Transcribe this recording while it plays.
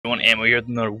I want ammo here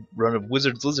than the run of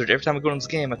Wizard's Lizard. Every time I go into this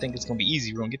game, I think it's gonna be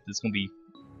easy. We're gonna get this. Gonna be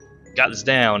got this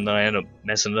down, and then I end up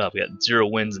messing it up. We got 0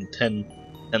 wins and 10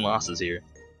 losses here.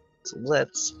 So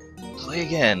let's play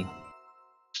again.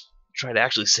 Try to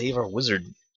actually save our wizard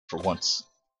for once.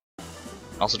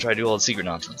 Also try to do all the secret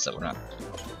nonsense that we're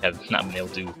have not been able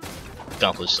to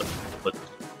accomplish. So, what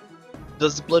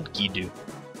does the blood key do?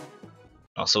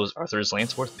 Also, is Arthur's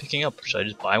lance worth picking up? Or should I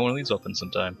just buy one of these weapons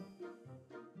sometime?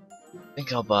 I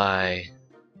think I'll buy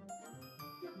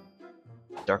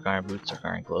dark iron boots, dark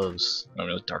iron gloves. I don't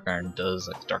know what dark iron does.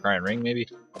 Like dark iron ring, maybe.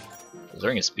 The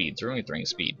ring of speed. The ring of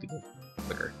speed. People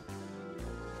quicker.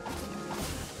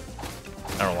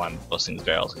 I don't know why I'm busting these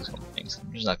barrels. Because things.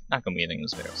 There's not gonna be anything in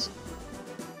these barrels.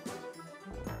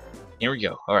 Here we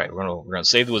go. All right, we're gonna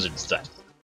save the wizard this time.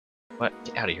 What?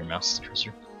 Get out of here, mouse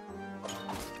cursor.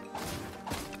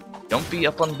 Don't be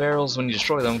up on barrels when you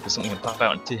destroy them, because something can pop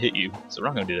out and hit you. So we're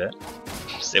not gonna do that.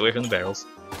 Stay away from the barrels.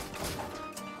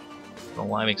 Don't know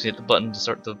why it makes me hit the button to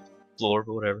start the floor,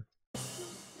 but whatever.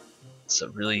 It's a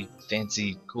really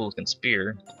fancy, cool looking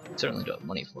spear. Certainly don't have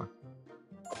money for.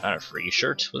 Not a free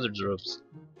shirt. Wizard's robes.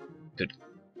 Could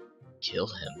kill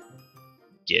him.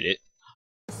 Get it?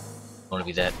 Want to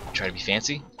be that? Try to be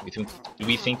fancy? Do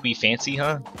we think we fancy,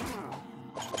 huh?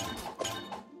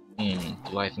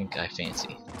 Do I think I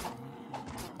fancy?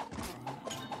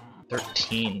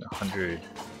 1300.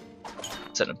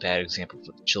 Setting a bad example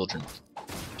for the children.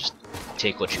 Just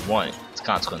take what you want. It's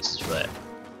consequences for that.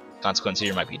 Consequence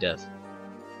here might be death.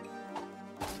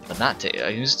 But not take. You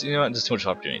know what? There's too much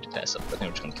opportunity to pass up. I think we're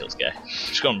just gonna kill this guy. We're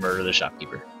just gonna murder the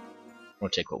shopkeeper. We're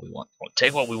gonna take what we want. We're gonna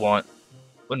take what we want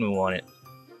when we want it.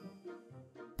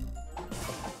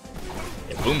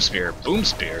 Yeah, boom spear. Boom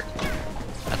spear.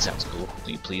 That sounds cool.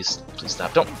 Can you please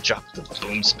stop? Don't drop the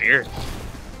boom spear.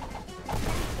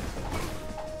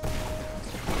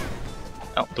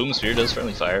 Oh, boom spear does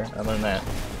friendly fire. I learned that.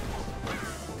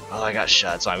 Oh, I got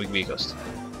shot. It's fine. We can be a ghost.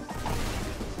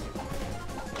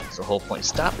 That's the whole point.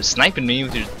 Stop sniping me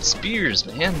with your spears,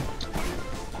 man.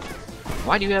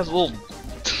 Why do you have little?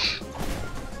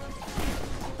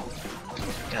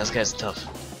 God, this guy's tough.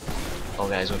 Oh,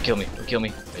 guys, don't kill me. Don't kill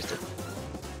me.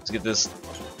 Let's get this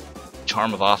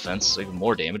charm of offense, so even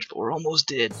more damage. But we're almost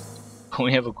dead.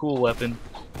 We have a cool weapon.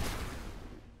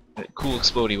 A cool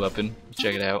explodey weapon.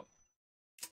 Check it out.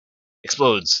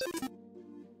 Explodes.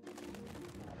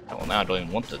 Oh, well, now I don't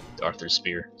even want the Arthur's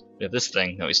spear. We have this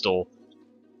thing that we stole.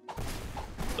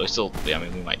 So we still, yeah, I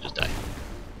mean, we might just die.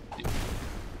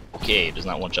 Okay, it does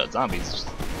not one-shot zombies. It's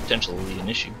potentially an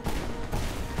issue.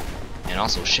 And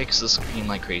also shakes the screen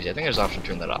like crazy. I think there's an option to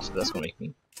turn that off, but that's gonna make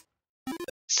me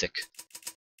sick.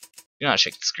 Do not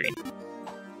shake the screen.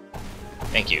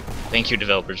 Thank you. Thank you,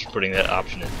 developers, for putting that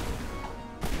option in.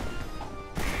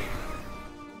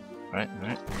 Alright,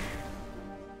 alright.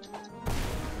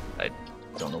 I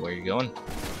don't know where you're going.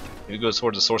 Maybe it goes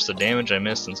towards the source of damage I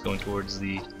missed and it's going towards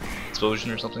the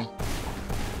explosion or something.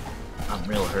 I'm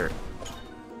real hurt.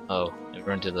 Oh, I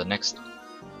run to the next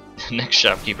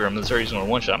shopkeeper. I'm sorry he's gonna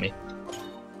one-shot me.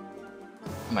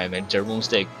 I might have made a terrible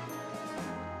mistake.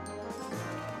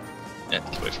 Yeah,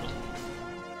 get away from me.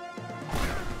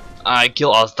 I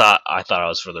thought I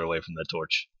was further away from the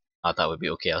torch. I thought it would be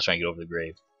okay. I was trying to get over the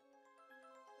grave.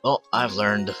 Well, I've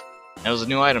learned. That was a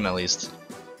new item at least.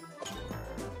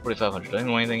 4,500. Do I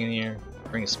even know anything in here?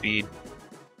 Bring speed.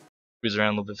 Cruise around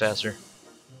a little bit faster.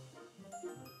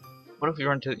 What if we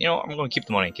run to? You know, I'm going to keep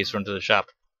the money in case we run to the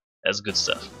shop. That's good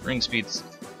stuff. Ring speed's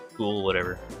cool,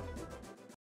 whatever.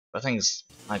 But I think it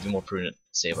might be more prudent to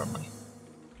save our money.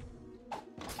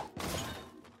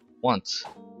 Once.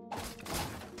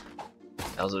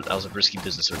 That was a risky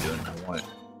business we're doing. I want it.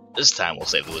 This time we'll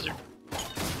save the wizard.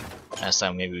 Last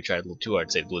time maybe we tried a little too hard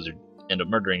to save the wizard. End up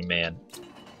murdering man.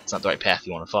 It's not the right path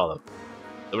you want to follow.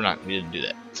 So we didn't do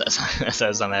that.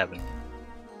 That's not happening.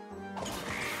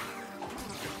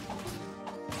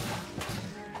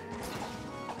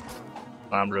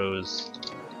 Lombros.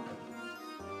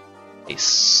 A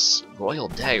royal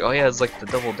dagger. Oh yeah, it's like the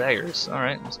double daggers.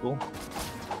 Alright, that's cool.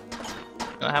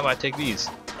 Now how about I take these?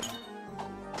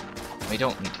 We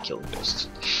don't need to kill the ghost.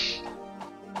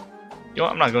 You know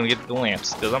what, I'm not going to get the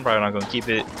lance, because I'm probably not going to keep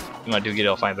it. If I do get it,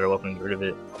 I'll find a better weapon and get rid of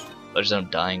it. I'll just end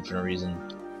up dying for no reason.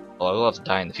 Well, I will have to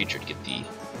die in the future to get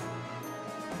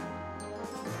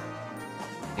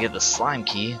the slime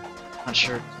key. Not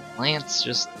sure. Lance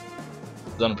just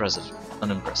unimpressive.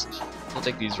 I'll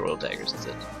take these royal daggers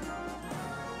instead.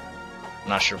 I'm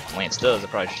not sure what Lance does. I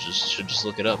probably should just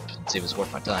look it up and see if it's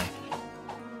worth my time.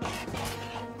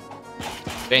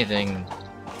 If anything,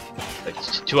 like,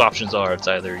 two options are: it's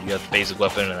either you have the basic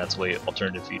weapon and that's the way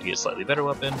alternative for you to get a slightly better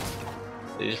weapon.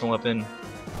 a different weapon,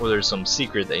 or there's some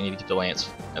secret that you need to get the lance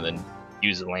and then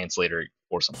use the lance later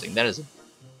or something. That is a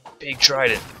big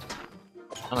trident.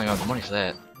 I don't have the money for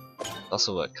that.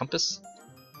 Also a compass.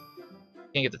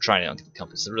 Can't get the trident, I don't get the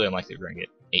compass. It's really unlikely we're gonna get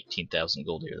 18,000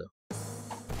 gold here though.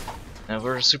 And if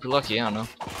we're super lucky, I don't know.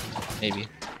 Maybe.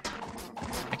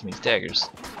 I can use daggers.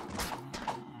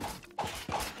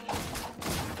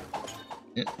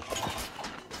 Yeah.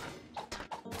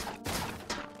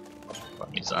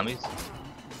 Find these zombies.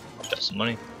 Drop some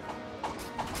money.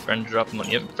 Friend drop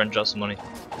money. Yep, friend drop some money.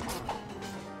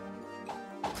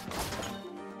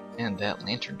 And that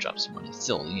lantern drops some money.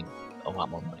 Still, you need a lot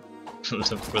more money for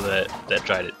that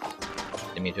trident.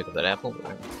 Didn't mean to pick up that apple, but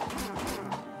whatever.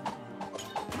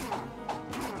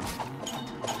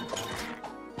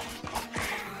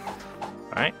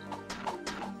 Alright.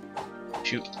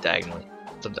 Shoot diagonally.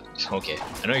 Sometimes, okay,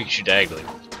 I know you can shoot diagonally.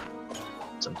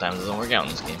 Sometimes it doesn't work out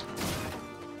in this game.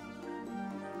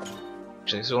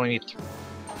 Actually, this only need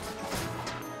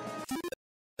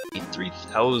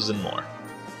 3,000 more.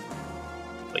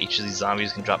 But each of these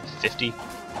zombies can drop 50.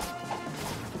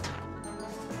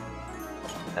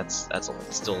 That's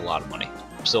still a lot of money.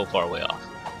 We're still far away off.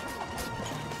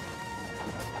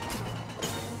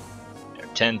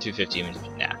 10, 250,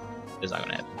 nah, it's not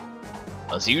gonna happen.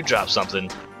 Unless you drop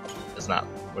something that's not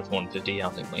worth 150, I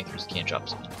don't think flamethrowers can't drop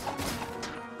something.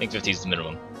 I think 50 is the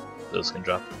minimum. Those can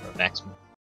drop, or maximum.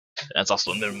 That's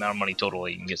also the minimum amount of money total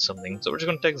you can get something. So we're just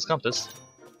gonna take this compass.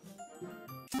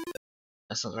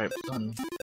 That's not the right button.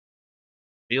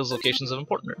 Reveals locations of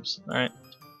important rooms. Alright.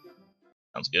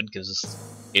 Sounds good, gives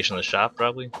us location of the shop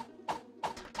probably.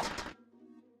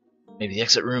 Maybe the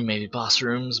exit room, maybe boss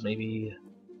rooms, maybe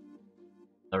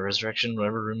a resurrection,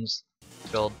 whatever rooms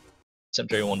it's called.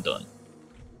 Cemetery 1 done.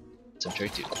 Cemetery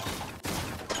 2.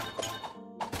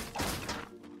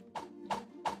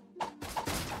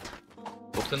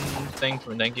 Open thing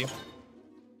for thank you.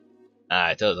 Ah,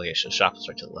 I thought it was like a shop was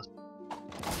right to the left.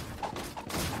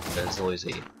 There's always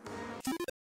a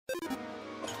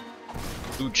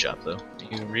food shop though.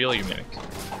 Are you real or you mimic?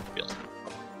 Real.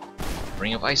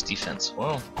 Bring up ice defense.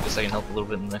 Well, I guess I can help a little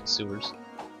bit in the next sewers.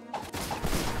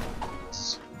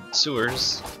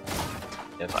 Sewers.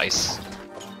 You have ice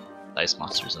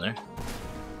monsters in there.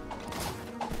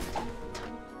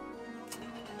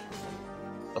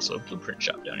 Also a blueprint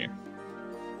shop down here.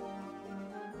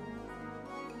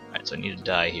 Alright, so I need to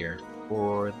die here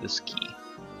for this key.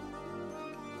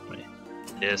 Right.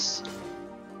 This.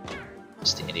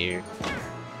 Stand here.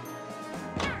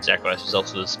 Sacrifice yourself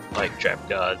to the spike trap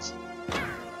gods.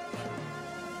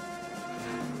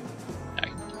 I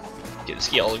can get this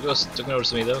key. All the ghosts took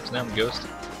notice of me though, because now I'm a ghost.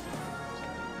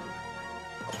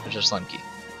 There's our slime key.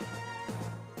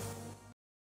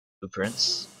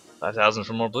 Blueprints. 5,000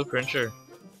 for more blueprints, sure.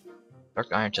 Dark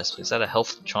iron chest, please. Is that a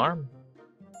health charm?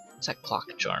 What's that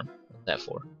clock charm? What's that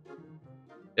for?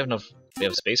 We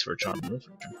have space for a charm.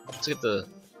 Let's get the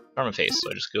charm of haste,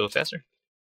 so I just go faster.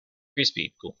 Increase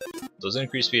speed, cool. Those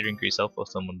increase speed or increase health, both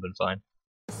of them would have been fine.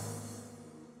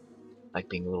 I like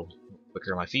being a little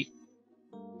quicker on my feet,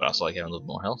 but also like having a little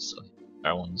more health, so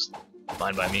that one's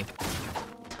fine by me.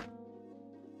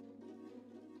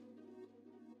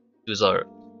 Who's our...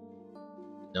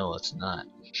 No, it's not.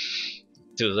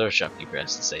 To his other shopkeeper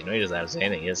has to say. No, he doesn't have to say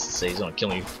anything. He has to say he's gonna kill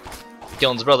me.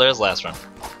 Killing his brother as last run.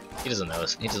 He doesn't know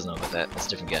this. He doesn't know about that. That's a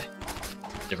different guy.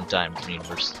 Different time, different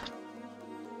universe.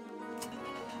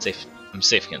 Safe. I'm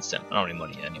safe against him. I don't have any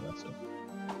money anyway. So.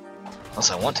 Unless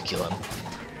I want to kill him,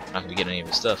 I'm not gonna get any of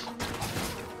his stuff.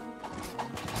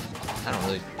 I don't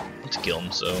really want to kill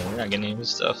him, so we're not getting any of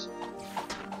his stuff.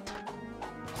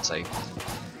 Unless I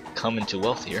come into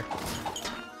wealth here.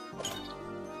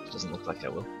 Doesn't look like I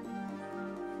will.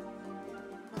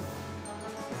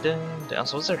 Down.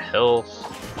 So what's their health?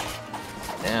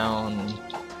 Down.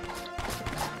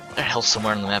 Their health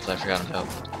somewhere on the map that I forgot about.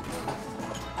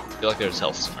 I feel like there's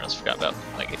health somewhere else I forgot about.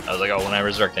 Like I was like, oh, when I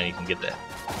resurrect, then you can get that.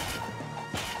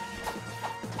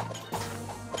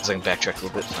 So I can backtrack a little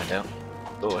bit to find out.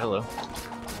 Oh, hello.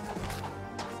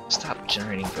 Stop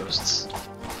generating ghosts.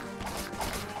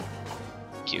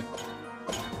 Thank you.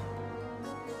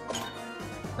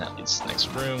 That leads to the next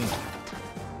room.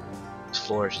 Next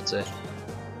floor, I should say.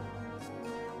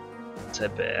 Let's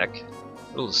head back.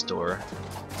 Go to the store.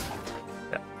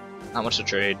 Yeah, not much to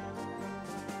trade.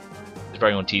 They're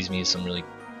probably gonna tease me with some really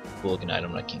cool looking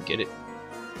item and I can't get it.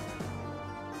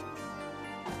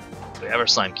 We have our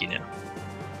slime key now.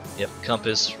 Yep,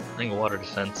 compass, ring of water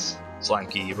defense, slime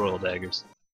key, royal daggers.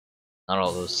 Not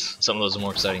all those. Some of those are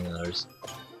more exciting than others.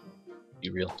 Be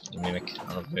real, you mimic. I don't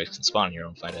know if mimics can spawn here.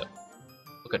 I'll find out.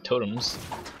 Look at totems.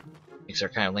 Makes our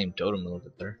kind of lame totem a little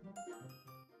bit better.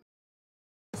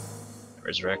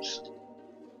 Resurrect.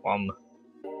 Plum.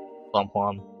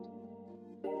 Plum.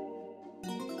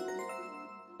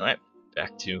 Alright,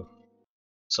 back to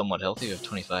somewhat healthy. We have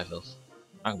 25 health.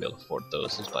 I'm gonna be able to afford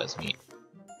those. Let's buy some meat.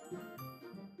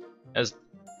 Has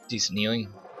decent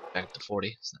healing. Back up to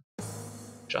 40.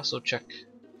 Should also check.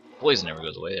 Poison never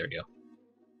goes away. There we go.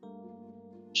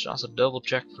 Should also double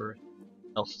check for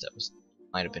health that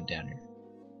might have been down here.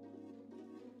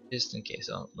 Just in case.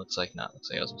 Oh, looks like not. Looks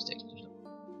like I was mistaken.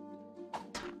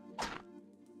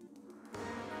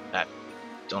 I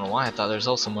don't know why I thought there was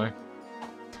health somewhere.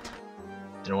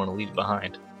 Didn't want to leave it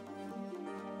behind.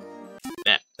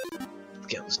 Nah. Let's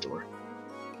get out this door.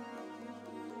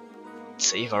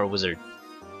 Save our wizard.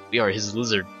 We are his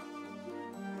lizard.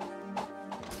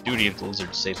 Duty of the lizard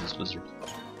to save his wizard.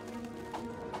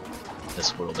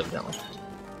 This world, evidently.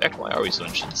 In fact, why are we so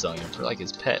interested in selling him for like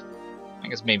his pet? I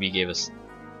guess maybe he gave us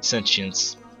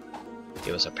sentience,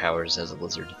 gave us our powers as a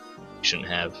lizard. We shouldn't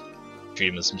have.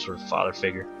 Treat him as some sort of father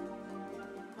figure.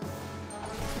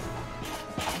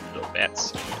 Little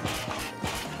bats.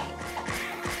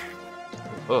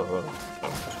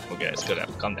 Oh, guys, go down.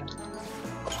 Calm down.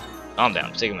 Calm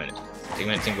down. Take a minute. Take a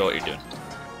minute to think about what you're doing.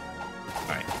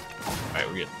 Alright. Alright,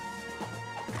 we're good.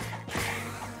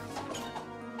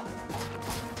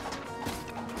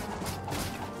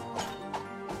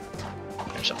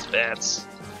 Finish off the bats.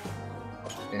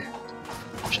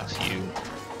 Finish off you.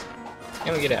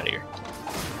 And we get out of here.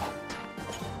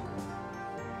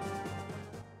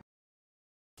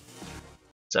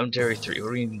 Cemetery 3. What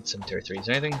do we need in Cemetery 3? Is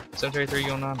there anything Cemetery 3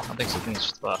 going on? I don't think so. I think it's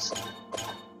just the boss.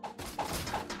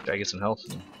 Try to get some health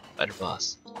and better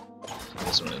boss. I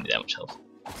guess we don't really need that much health.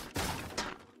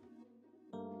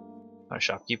 Alright,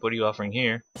 shopkeep, what are you offering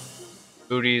here?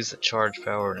 Booties, a charge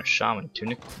power, and a shaman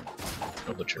tunic.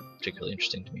 None of which are particularly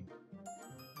interesting to me.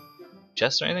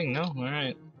 Chest or anything? No?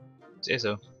 Alright. Say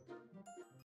so.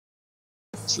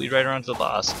 Let's lead right around to the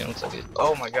boss. It looks like it.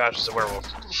 Oh my gosh, it's a werewolf.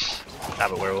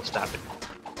 Stop it, werewolf, stop it.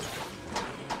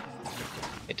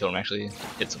 Hey, totem actually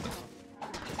hit something.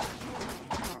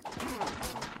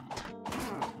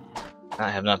 I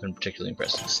have not been particularly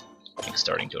impressed since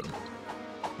starting totem.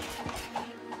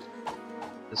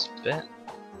 This bat.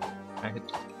 I hit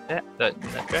that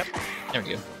trap. There we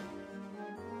go.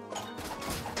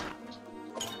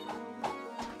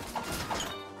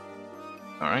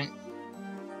 Alright.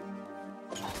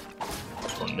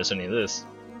 Don't miss any of this.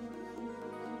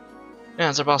 Yeah,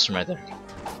 it's our boss room right there.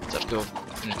 Let's have to go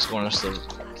and explore the rest of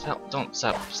the... Don't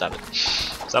stop it.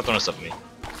 Stop throwing stuff at me.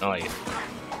 I don't like it.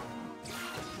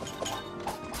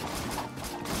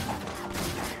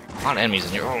 A lot of enemies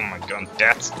in here. Oh my god,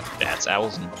 bats,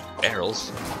 owls, and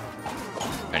barrels.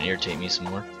 Trying to irritate me some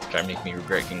more. Trying to make me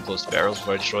regret getting close to barrels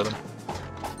before I destroy them.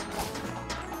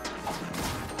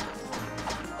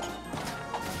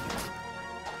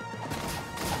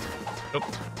 Nope.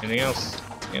 Anything else?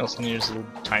 Anything else needs a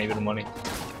little tiny bit of money.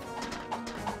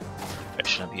 I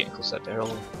should not be getting close to that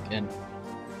barrel again.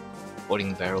 Avoiding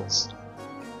the barrels.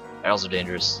 Barrels are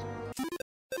dangerous.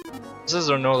 Says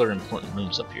there are no other important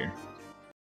rooms up here.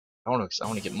 I want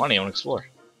to get money. I want to explore.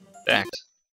 Fact.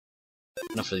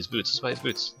 Enough for these boots. Let's buy these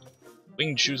boots.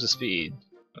 Winged shoes of speed.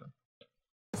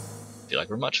 I feel like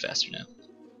we're much faster now.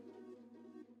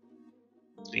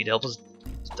 Speed help us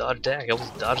dodge attack. Help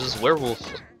us dodge this werewolf.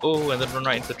 Oh, and then run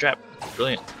right into the trap.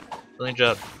 Brilliant. Brilliant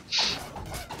job.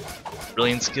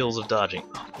 Brilliant skills of dodging.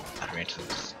 Oh, I ran into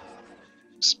this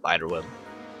spider web.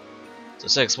 So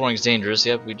say exploring is dangerous.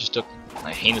 Yep, we just took a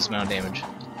heinous amount of damage.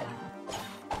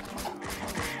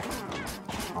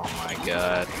 Oh my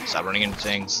god. Stop running into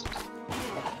things.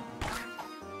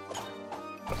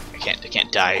 I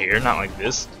can't die here, not like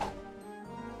this.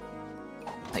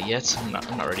 Not yet. I'm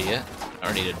not ready yet. I'm not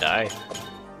ready to die.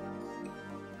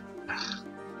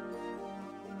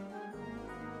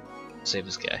 Save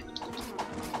this guy.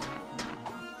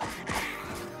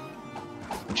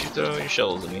 Don't you throw your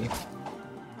shells at me.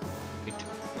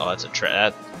 Oh, that's a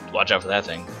trap. Watch out for that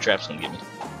thing. The trap's gonna get me.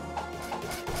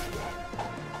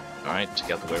 Alright,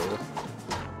 check out the werewolf.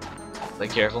 Play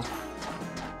careful.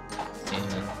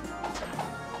 And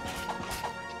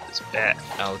this bat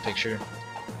out of the picture.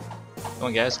 Come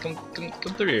on, guys, come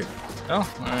through here. Oh,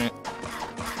 alright.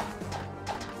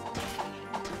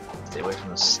 Stay away from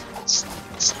those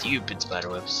stupid spider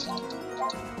webs.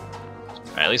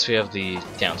 Alright, at least we have the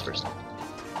townsperson.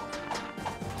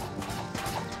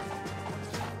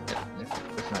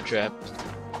 If not trap.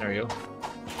 There we go.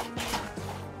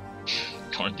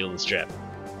 Don't want to deal with this trap.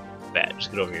 Bat,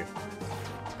 just get over here.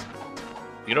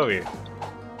 Get over here.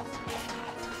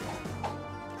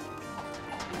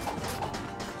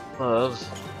 Love.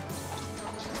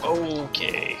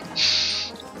 Okay.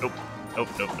 Nope. Nope,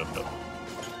 nope, nope, nope.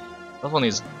 I love when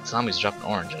these zombies drop an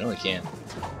orange. I know they can.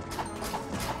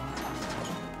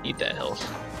 Eat that health.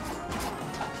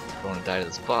 I don't want to die to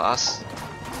this boss.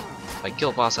 If I kill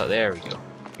a boss out there, we go.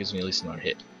 Gives me at least another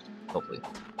hit. Hopefully.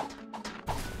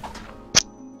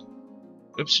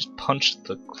 Oops, just punched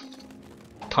the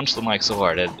mic so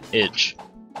hard, I had an itch.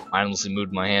 Mindlessly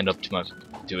moved my hand up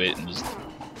to it and just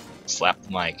slapped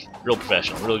the mic. Real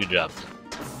professional, real good job.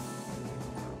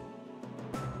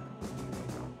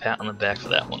 Pat on the back for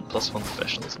that one. +1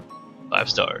 professionalism. 5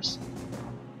 stars.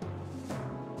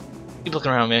 Keep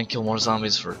looking around, man. Kill more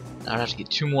zombies for. I'd have to get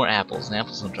 2 more apples, and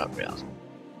apples don't drop very often.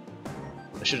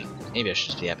 Maybe I should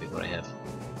just be happy with what I have.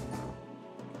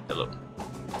 Hello.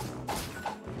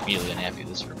 Immediately unhappy with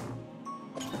this room.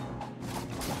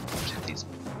 Just hit these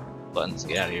buttons to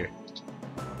get out of here.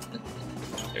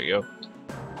 There you go.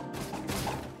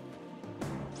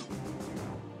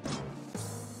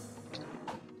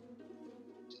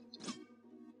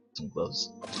 Some gloves.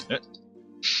 That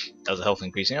was a health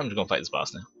increase. I'm just gonna fight this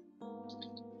boss now.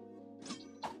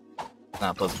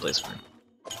 Not a pleasant place for him.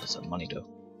 That's some money though.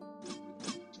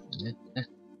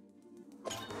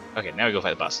 Okay, now we go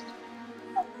fight the boss.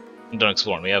 I'm done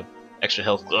exploring. We have extra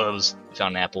health gloves. We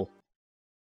found an apple.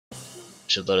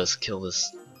 Should let us kill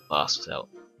this boss without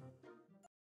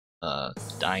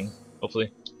dying,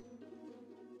 hopefully.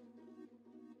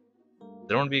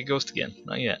 Don't want to be a ghost again.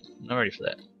 Not yet. I'm not ready for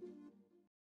that.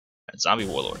 Right, Zombie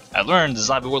Warlord. I learned the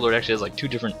Zombie Warlord actually has like 2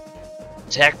 different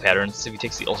attack patterns if he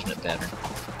takes the alternate pattern.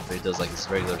 But he does like this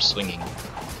regular swinging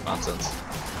nonsense.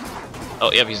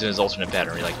 Oh, yep, he's doing his alternate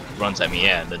pattern. He like runs at me,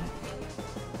 yeah, and then.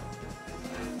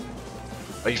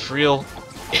 Are you for real?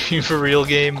 Are you for real,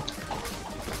 game?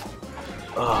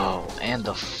 Oh, and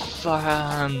the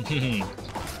fun.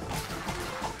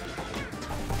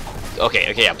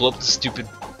 Okay, yeah, blow up the stupid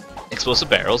explosive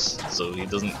barrels so he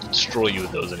doesn't destroy you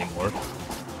with those anymore.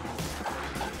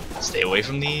 Stay away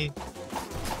from the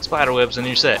spider webs and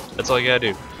you're set. That's all you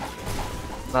gotta do.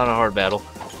 Not a hard battle.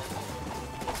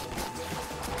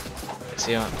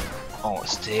 See how? Oh,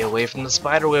 stay away from the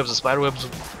spider webs. The spider webs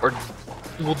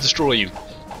will destroy you.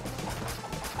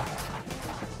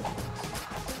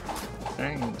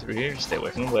 Alright, through here. Stay away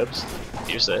from the webs.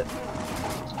 You're set.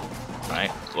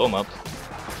 Alright, blow them up.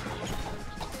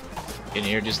 In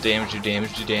here, just damage, do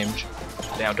damage, do damage.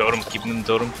 Down totem, keep them in the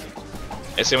totem.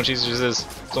 I see how much easier this is.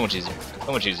 So much easier.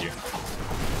 So much easier.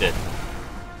 Dead.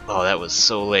 Oh, that was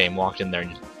so lame. Walked in there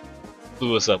and just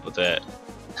blew us up with that.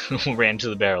 Ran to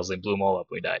the barrels, they blew them all up,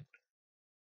 we died.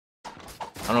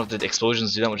 I don't know if the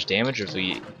explosions do that much damage or if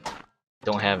we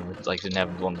don't have, like, didn't have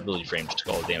vulnerability frames to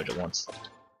call the damage at once.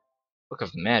 Book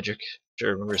of Magic.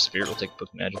 Sure, remember Spirit will take Book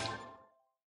of Magic.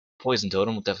 Poison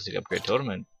Totem will definitely take Upgrade Totem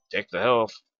and take the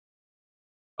health.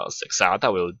 Oh, 6 out. I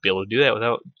thought we would be able to do that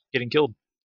without getting killed.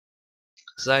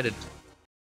 Excited.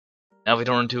 Now if we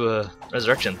don't run into a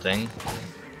resurrection thing,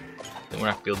 then we're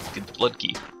not going to be able to get the blood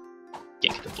key.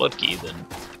 Can't get the blood key, then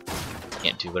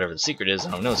can't do whatever the secret is.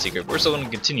 I don't know the secret, but we're still going to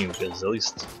continue because at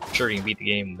least I'm sure you can beat the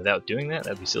game without doing that.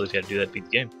 That'd be silly if you had to do that to beat the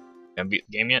game. Haven't beat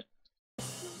the game yet?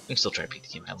 I can still try to beat the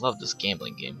game. I love this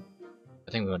gambling game.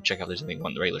 I think we want to check out if there's anything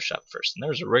on the regular shop first. And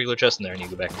there's a regular chest in there I need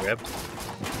to go back and grab.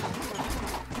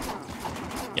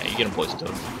 Yeah, you get a poison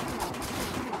totem.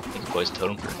 Take a poison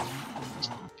totem for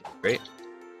great.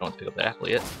 Don't want to pick up the apple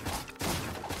yet.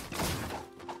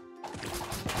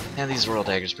 Yeah, these royal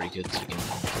daggers pretty good, so we can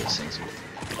kill these things.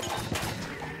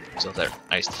 So that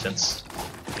ice defense.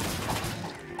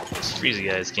 These freezy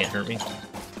guys can't hurt me.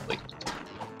 Like,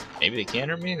 maybe they can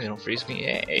hurt me. They don't freeze me.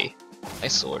 Yay!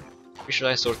 Ice sword. Pretty sure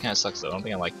ice sword kind of sucks though. I don't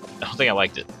think I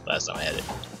liked it last time I had it.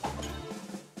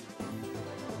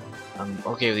 I'm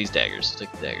okay with these daggers. I'll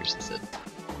take the daggers instead.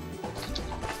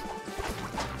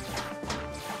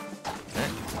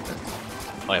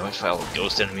 Oh, I might fight all the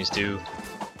ghost enemies too.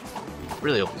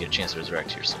 Really hope we get a chance to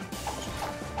resurrect here soon.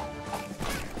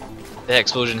 That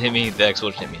explosion hit me, that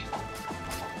explosion hit me.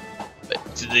 But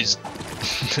did these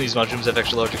mushrooms have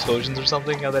extra large explosions or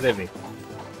something? How'd that hit me?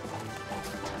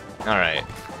 Alright.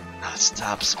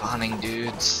 Stop spawning,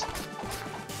 dudes.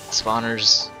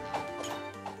 Spawners.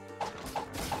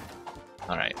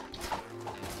 Alright.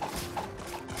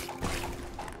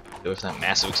 Go with that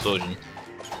massive explosion.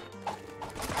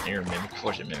 You're a mimic,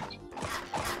 fortune mimic.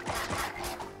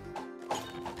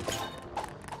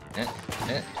 Go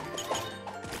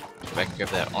back and grab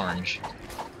that orange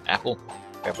apple.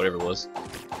 Grab whatever it was.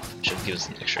 Should give us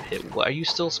an extra hit. What, are you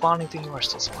still spawning? Thing you are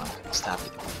still spawning. Stop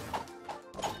it.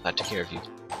 I took care of you.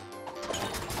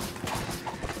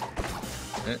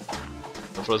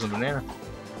 No frozen banana.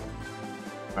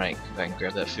 Alright, go back and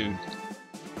grab that food.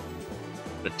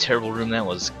 Put a What a terrible room that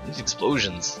was. These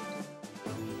explosions.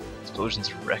 Explosions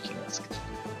are wrecking us.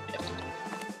 Yeah.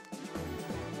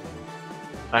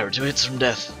 Alright, we're 2 hits from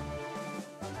death.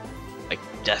 Like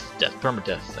death,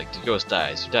 permadeath. Like the ghost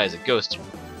dies. You die as a ghost, you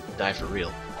die for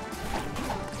real.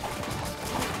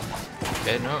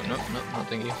 Okay, no,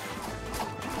 thank you.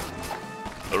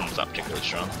 The room's not particularly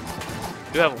strong.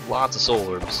 We do have lots of soul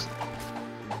orbs.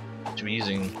 Should be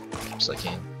using just like I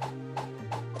can.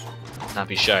 Not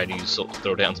be shy to use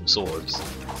throw down some soul orbs.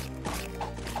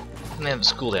 And they have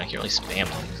this cooldown. I can't really spam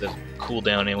them because they have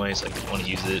cooldown anyways. Like if you want to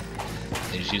use it,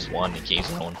 you just use one. You can't use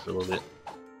another one for a little bit.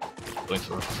 Going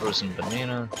for a frozen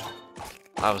banana.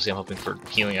 Obviously, I'm hoping for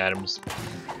healing items.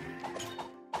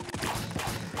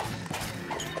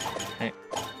 Okay.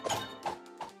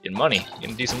 Getting money.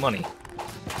 Getting decent money.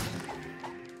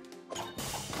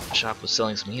 The shop was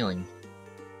selling some healing.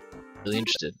 Really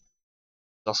interested.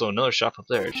 There's also another shop up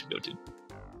there I should go to.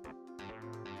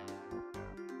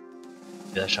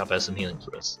 Yeah, that shop has some healing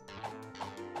for us.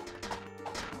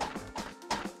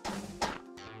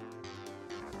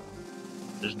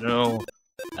 There's no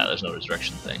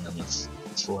resurrection thing on this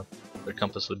floor. Their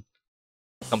compass would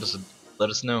let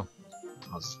us know.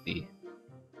 How's the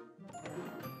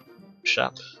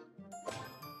shop?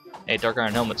 Hey, dark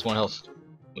iron helmet's 1 health.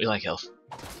 We like health.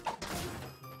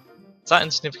 It's not an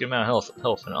insignificant amount of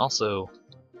health, and also,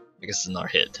 I guess it's another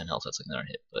hit. 10 health, that's like another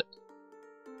hit, but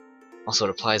also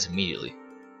it applies immediately.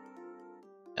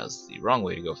 That was the wrong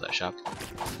way to go for that shop.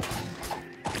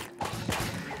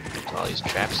 There's all these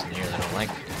traps in here that I don't like.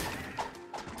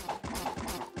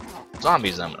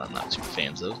 Zombies I'm not super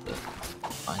fans of, but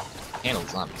fine. Handle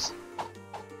zombies.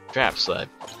 Traps that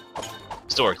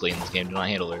historically in this game do not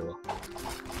handle very well.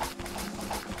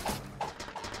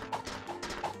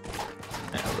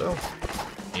 Hello.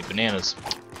 Need bananas.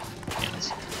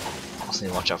 Bananas. Also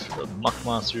need to watch out for the muck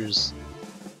monsters.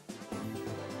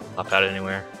 Pop out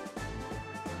anywhere.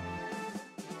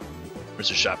 Where's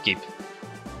the shopkeep?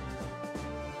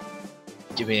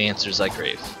 Give me the answers I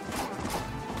crave.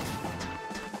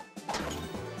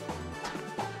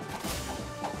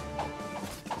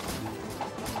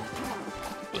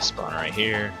 We'll spawn right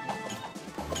here.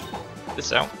 Get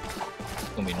this out. It's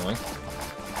gonna be annoying.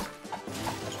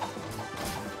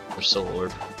 There's soul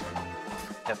orb.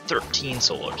 I have 13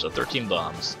 soul orbs, so 13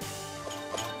 bombs.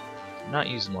 I'm not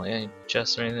using my any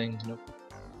chests or anything. Nope.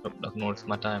 Nope, nothing worth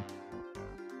my time.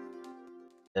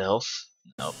 Health?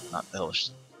 Nope, not the health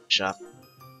shop.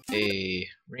 A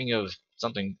ring of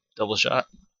something double shot.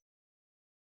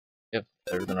 Yep,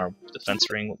 better than our defense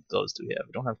ring. What glows do we have?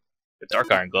 We don't have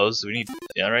dark iron glows, so we need.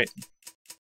 Yeah, right?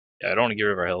 Yeah, I don't want to get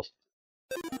rid of our health.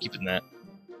 Keeping that.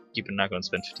 Keeping not going to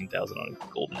spend 15,000 on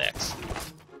a golden axe. I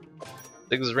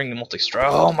think this is ring the multi-strike.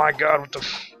 Oh my god, what the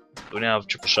f. We now have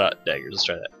triple shot daggers. Let's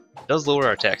try that. It does lower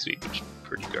our attack speed, which is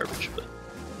pretty garbage, but.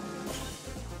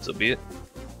 So be it.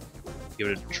 Give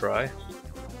it a try.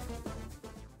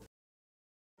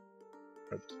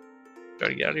 Try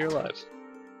to get out of here alive.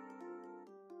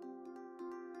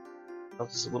 Oh,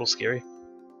 this is a little scary.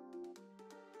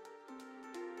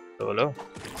 Oh, hello.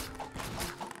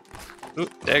 Ooh,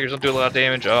 daggers don't do a lot of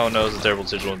damage. Oh no, it's a terrible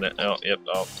decision with it. Oh, yep,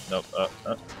 oh, nope,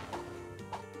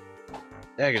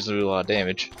 Daggers don't do a lot of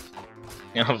damage.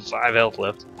 You have 5 health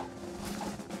left.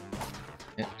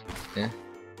 Yeah.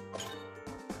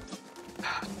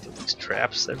 Deal these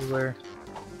traps everywhere.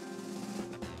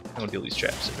 I'm gonna deal these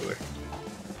traps everywhere.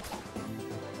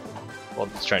 Well,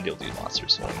 I'm just trying to deal with these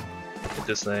monsters. So hit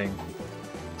this thing.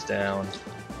 It's down.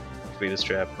 Free this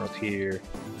trap from up here.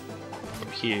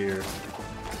 From here.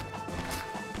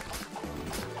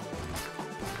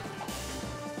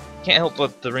 Can't help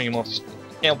but the ring of multi.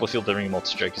 Can't help but feel the ring of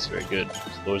multi-strike is very good.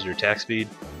 It lowers your attack speed.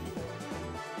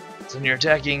 So when you're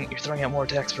attacking, you're throwing out more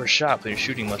attacks per shot, but you're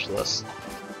shooting much less.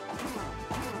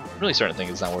 I'm really starting to think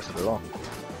it's not worth it at all.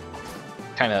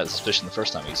 Kind of had a suspicion the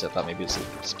first time I used it. I thought maybe it's a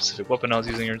specific weapon I was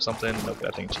using or something. Nope,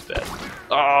 I think it's just bad.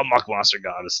 Oh, Muck Monster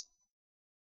got us.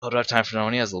 Oh, do I have time for now?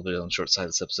 He has a little bit on the short side of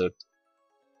this episode.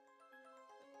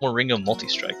 More Ring of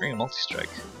Multi-Strike. Ring of Multi-Strike.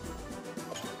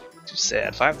 Too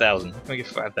sad. 5,000. How can I get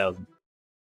 5,000?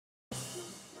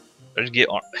 Should I just get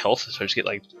health? Should I just get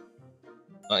like...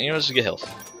 you know, just get health.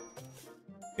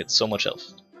 Get so much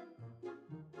health.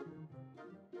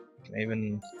 Can I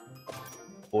even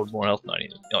afford more health? No, I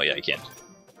need it. Oh yeah, I can.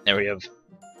 There we have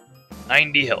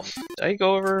 90 health. Did I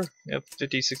go over? Yep,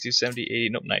 50, 60, 70, 80,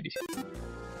 nope, 90.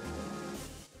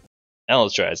 Now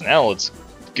let's try this. Now let's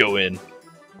go in.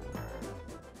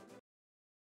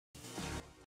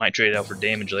 Might trade it out for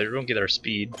damage later. We won't get our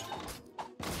speed.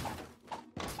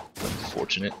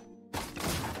 Unfortunate.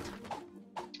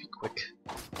 Be quick.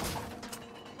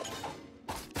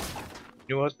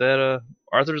 You know what? That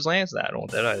Arthur's Lance? Nah, I don't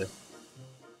want that either.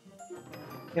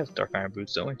 We have dark iron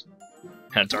boots, don't we?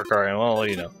 And dark iron. Well, what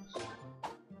do you know?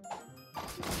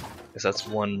 Guess that's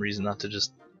one reason not to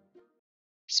just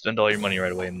spend all your money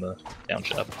right away in the town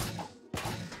shop.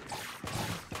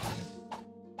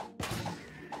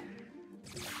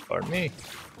 Pardon me.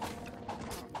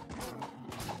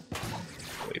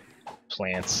 Wait,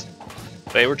 plants.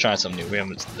 Hey, we're trying something new. We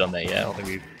haven't done that yet. I don't think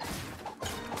we've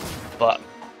bought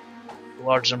a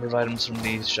large number of items from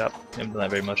the shop. We haven't done that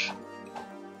very much.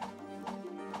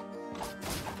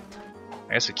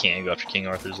 I guess we can go after King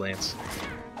Arthur's Lance.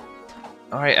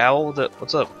 Alright, Owl,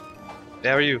 what's up?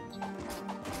 How are you?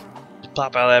 Just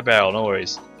pop out of that barrel, no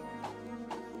worries.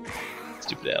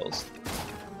 Stupid owls.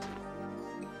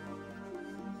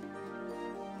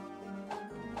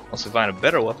 Unless we find a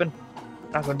better weapon.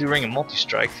 I'm not gonna do ring and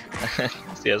multi-strike.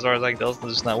 See, as far as I can tell, it's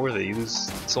just not worth it. You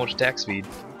lose so much attack speed.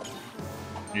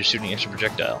 You're just shooting extra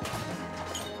projectile.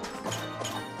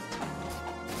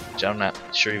 Which I'm not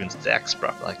sure even stacks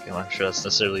properly. Like, I'm not sure that's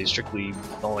necessarily strictly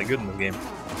all that good in this game.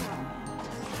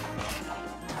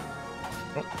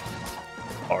 Oh.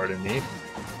 Pardon me.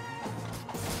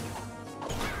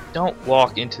 Don't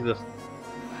walk into the...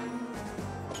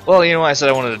 Well, you know why I said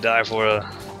I wanted to die for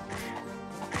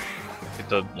get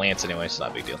the lance anyway, so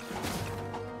not a big deal.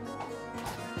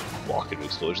 Walk into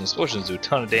explosions. Explosions do a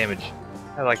ton of damage.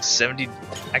 I have like 70...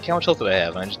 I count how much health did I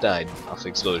have, and I just died off the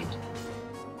explosion.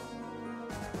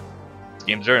 This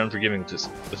game's very unforgiving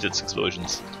with its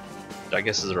explosions. Which I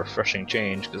guess is a refreshing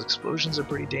change, because explosions are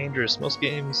pretty dangerous. Most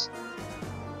games...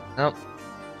 Nope.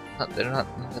 They're not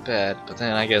that bad, but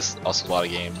then I guess also a lot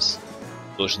of games,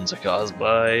 explosions are caused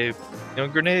by, you know,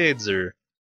 grenades or,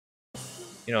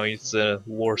 you know, it's a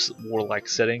warlike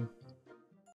setting,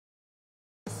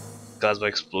 caused by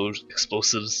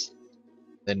explosives.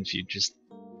 Then if you just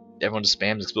everyone just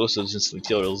spams explosives, instantly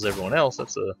kills everyone else.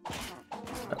 That's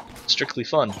strictly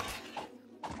fun.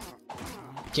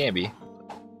 It can be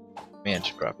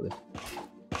managed properly.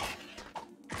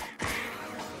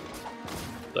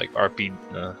 Like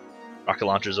RP. Rocket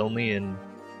launchers only in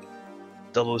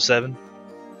 007,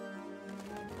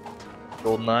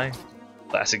 GoldenEye,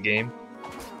 classic game.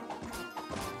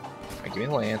 Alright, give me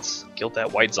the lance. Killed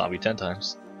that white zombie 10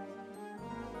 times.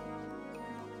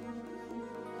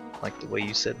 Like the way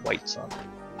you said white zombie.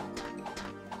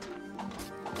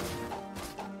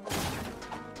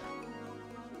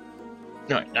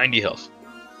 Alright, 90 health.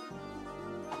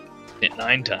 Hit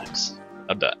 9 times.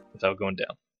 I'll die without going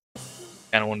down.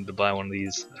 Kinda wanted to buy one of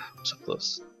these. I'm so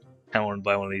close. Kinda wanted to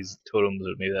buy one of these totems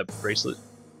or maybe that bracelet.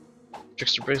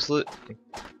 Trickster bracelet.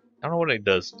 I don't know what it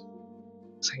does.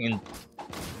 So I can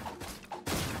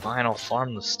fine, I'll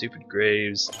farm the stupid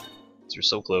graves. They're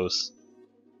so close.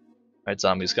 Alright,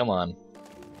 zombies, come on.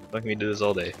 Don't make me do this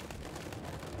all day.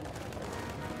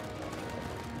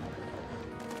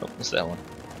 Oh, missed that one.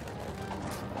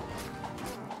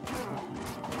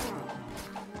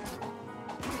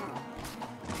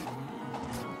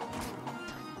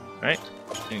 Right?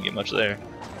 Didn't get much there.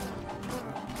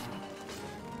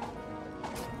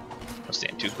 I'll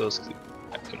stand too close because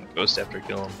I couldn't ghost after I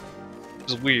kill him. It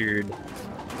was weird.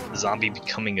 The zombie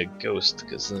becoming a ghost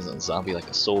because isn't a zombie like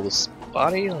a soulless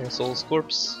body, like a soulless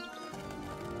corpse?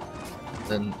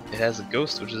 Then it has a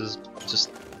ghost, which is just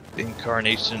the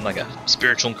incarnation, like a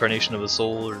spiritual incarnation of a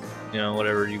soul, or you know,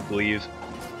 whatever you believe.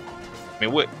 I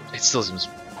mean, what? It still seems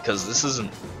because this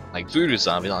isn't like voodoo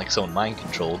zombie, not like someone mind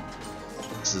controlled.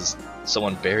 This is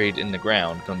someone buried in the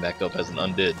ground coming back up as an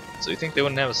undead. So you think they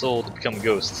wouldn't have a soul to become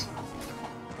ghosts?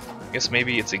 I guess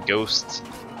maybe it's a ghost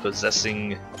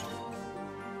possessing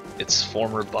its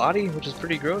former body, which is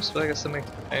pretty gross, but I guess that makes...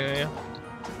 yeah.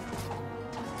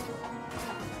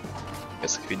 I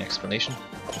guess that could be an explanation.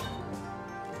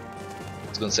 I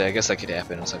was gonna say, I guess that could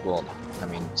happen. It's like, well, I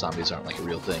mean, zombies aren't like a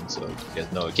real thing, so you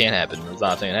guys know it can't happen. It's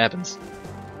not a thing that happens.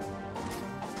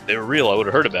 If they were real, I would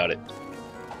have heard about it.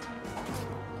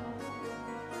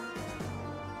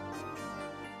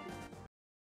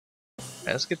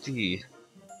 Let's get the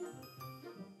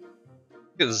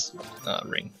this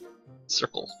ring.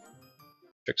 Circle.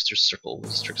 Trickster circle. What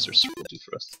does Trickster circle do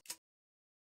for us?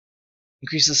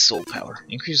 Increases soul power.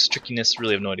 Increases trickiness.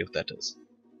 Really have no idea what that does.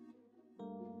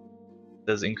 It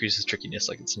does increases trickiness,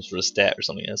 like it's some sort of stat or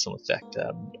something. It has some effect.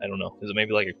 I don't know. Is it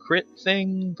maybe like a crit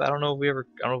thing? But I don't know if we ever.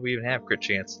 I don't know if we even have crit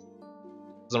chance.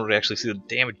 In order to actually see the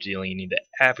damage dealing, you need the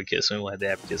abacus. Maybe we'll have the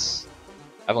abacus.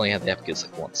 I've only had the abacus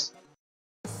like once.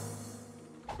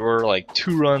 There were like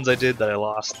 2 runs I did that I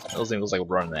lost. I think it was like a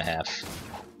run and a half.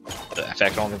 In fact, I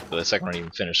don't think the second run even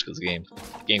finished because the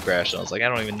game crashed. And I was like, I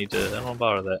don't even need to. I don't want to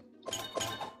bother that.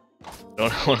 I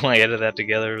Don't know when I edited that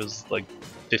together. It was like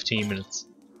 15 minutes.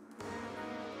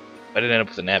 I didn't end up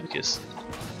with an abacus.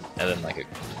 And then like a...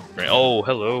 Oh,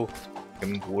 hello!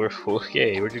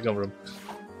 Okay, where'd you come from?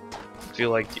 I feel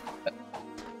like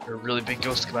a really big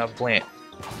ghost come out of a plant.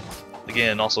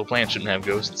 Again, also plants shouldn't have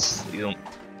ghosts. You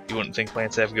wouldn't think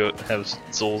plants have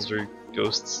souls or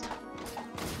ghosts.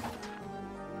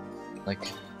 Like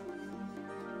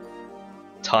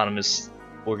autonomous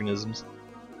organisms.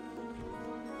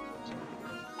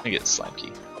 Let me get the slime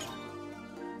key.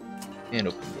 And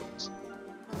open doors.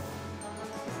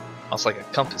 Also like a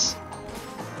compass.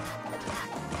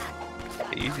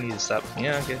 Okay, you need to stop.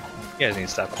 Yeah, okay. You guys need to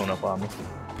stop pulling up on me.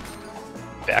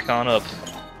 Back on up.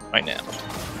 Right now.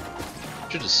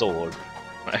 Should just soul orb.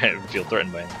 I feel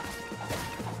threatened by him.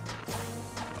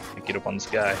 Get up on this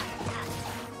guy.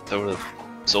 Throw the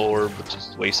soul orb, which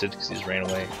is wasted because he just ran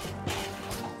away.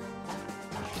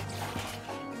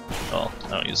 Oh, I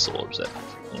don't use soul orbs that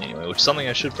anyway, which is something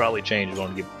I should probably change if I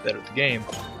want to get better at the game.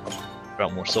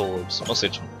 About more soul orbs. Mostly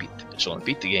I just want to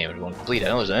beat the game. I just want to complete it. I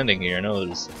know there's an ending here. I know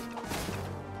there's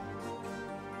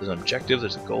an objective.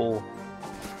 There's a goal.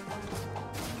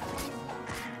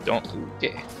 Don't.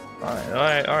 Okay.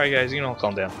 Alright, guys. You know,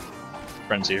 calm down.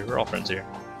 Friends here. We're all friends here.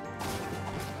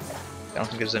 I don't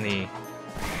think there's any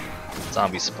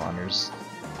zombie spawners.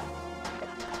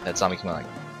 That zombie can like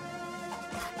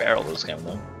barrel those kind of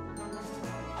them.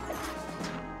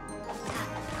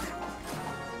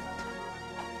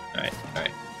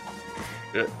 Alright.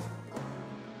 Good.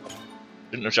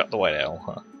 Shouldn't have shot the white owl,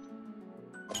 huh?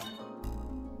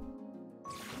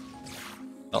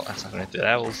 Oh, that's not gonna hit the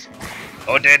owls.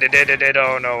 Oh, did!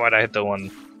 Oh no, why'd I hit the one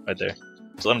right there?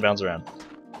 So let him bounce around.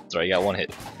 Sorry, you got one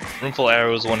hit. Room full of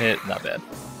arrows, one hit, not bad.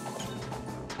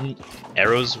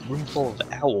 Arrows, room full of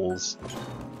owls,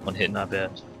 one hit, not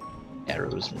bad.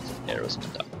 Arrows, arrows, I'm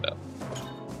talking about.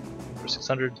 For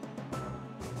 600.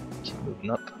 Keep moving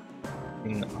up.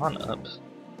 Moving on up.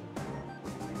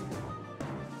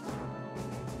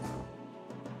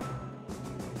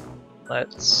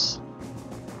 Let's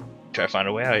try to find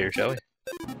our way out here, shall we?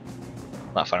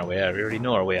 Not find our way out, we already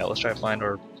know our way out. Let's try to find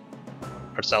our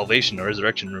salvation or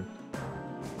resurrection room.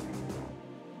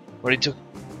 Already took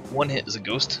one hit as a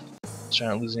ghost. Let's try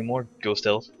not to lose any more ghost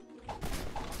health.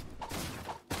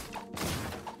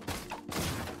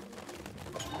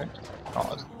 Okay. Oh,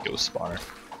 it's a ghost spawner.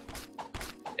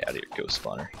 Get out of here, ghost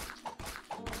spawner.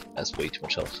 That's way too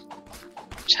much health.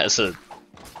 Which has a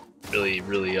really,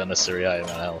 really unnecessary item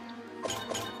amount of health.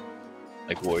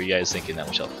 Like, what were you guys thinking that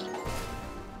much health?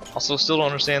 Also, still don't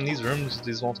understand these rooms with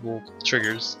these multiple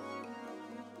triggers.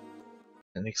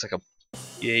 It makes like a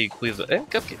you complete the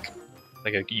cupcake.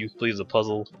 Like you complete the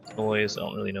puzzle noise. I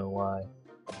don't really know why.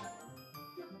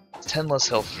 It's 10 less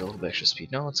health for a little bit extra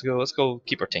speed. No, let's go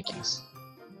keep our tankies.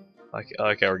 I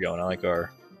like how we're going. I like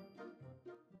our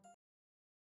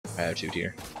attitude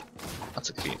here. That's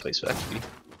a convenient place for that to be.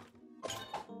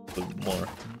 A little bit more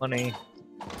money.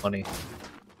 A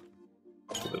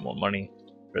little bit more money.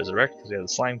 Resurrect, because we have the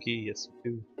slime key. Yes,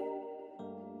 we do.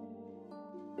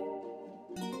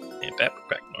 And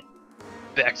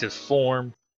back to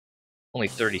form. Only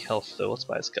 30 health though. Let's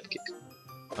buy this cupcake.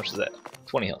 How much is that?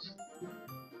 20 health.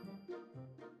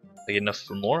 If I get enough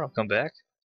for more, I'll come back.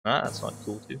 Ah, that's not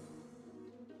cool too.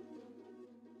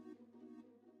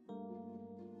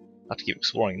 I'll have to keep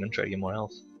exploring and then try to get more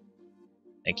health.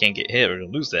 I can't get hit or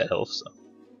lose that health, so.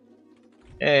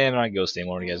 Hey, I'm not gonna ghost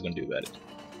anymore. What are you guys gonna do about it?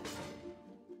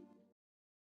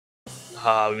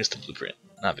 Ah, we missed the blueprint.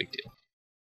 Not a big deal.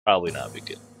 Probably not a big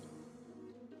deal.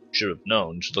 Should have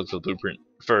known. Should look for the blueprint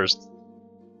first.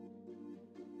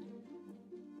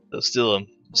 So still a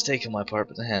mistake on my part,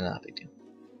 but not a big deal.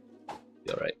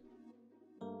 Be alright.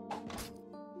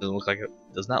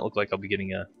 Does not look like I'll be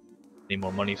getting any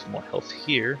more money for more health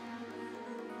here.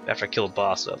 After I kill a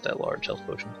boss without that large health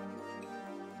potion.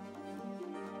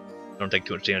 Don't take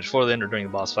too much damage before then or during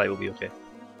the boss fight, we'll be okay.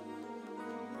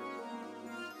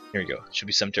 Here we go. It should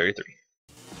be Cemetery 3.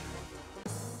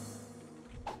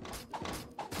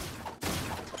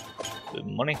 Good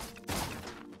money.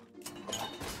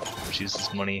 Let's use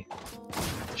this money in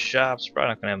the shops. Probably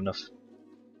not gonna have enough.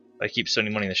 If I keep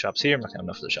spending money in the shops here, I'm not gonna have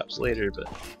enough for the shops later,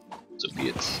 but so be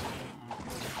it.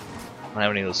 I don't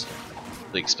have any of those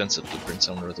really expensive blueprints.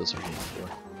 I wonder what those are for.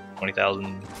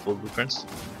 20,000 gold blueprints?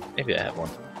 Maybe I have one.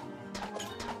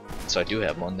 So I do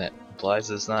have one that implies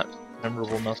that it's not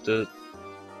memorable enough to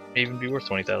even be worth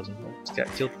 20,000. It's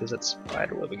got killed because that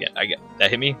spider web again. That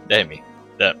hit me? That hit me.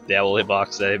 The owl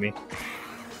hitbox, that hit me.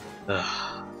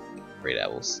 Ugh. Great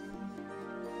owls.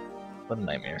 What a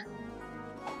nightmare.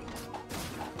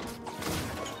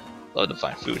 Love to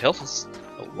find food. Health is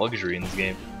a luxury in this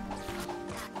game.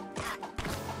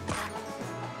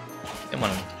 Come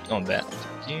on that.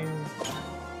 Thank you.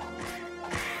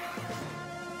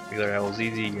 Regular owl's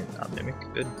easy, not mimic,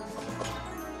 good.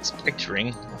 Spiked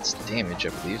ring, that's damage I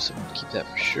believe, so I'm gonna keep that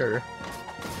for sure.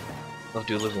 I'll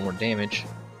do a little more damage.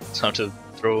 It's not to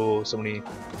throw so many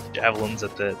javelins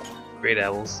at the great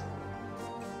owls.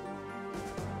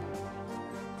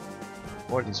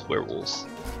 What are these werewolves?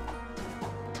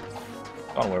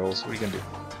 Come on, werewolves, what are you gonna do?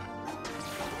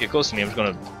 Get close to me, I'm just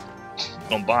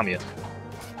gonna bomb you.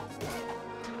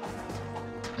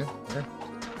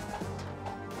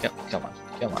 Come on.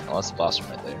 Oh, that's the boss room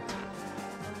right there.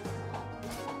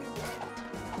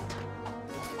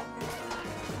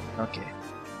 Okay.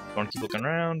 Want to keep looking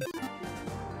around?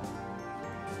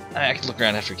 I can look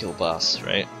around after I kill a boss,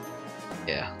 right?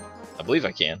 Yeah. I believe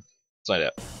I can. Let's find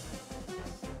out.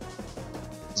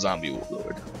 Zombie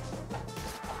Warlord.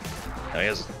 Now he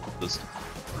has this.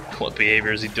 What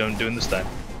behavior is he doing this time?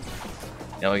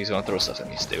 Now he's gonna throw stuff at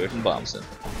me. Stay away from bombs then.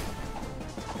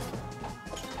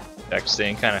 In fact,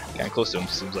 staying kinda close to him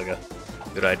seems like a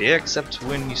good idea, except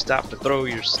when you stop to throw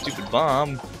your stupid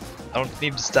bomb. I don't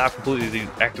need to stop completely to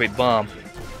activate bomb.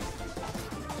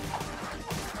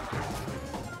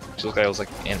 It looked like I was like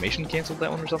animation canceled that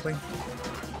one or something.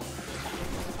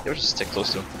 Yeah, just stick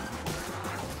close to him.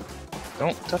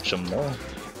 Don't touch him, no.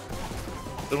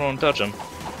 Don't want to touch him.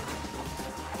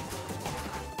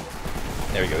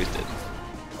 There we go, he's dead.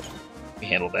 He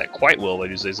handled that quite well, if I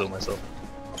do say so myself.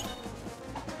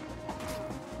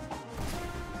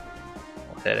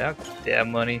 I'll head out, dab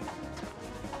money.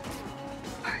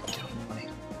 Alright, get on the money.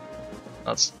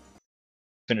 Let's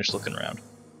finish looking around.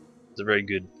 It's a very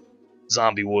good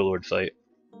zombie warlord fight.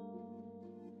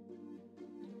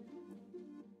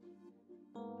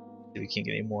 See if we can't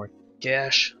get any more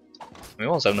cash. I mean, we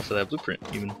almost have enough for that blueprint,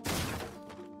 even.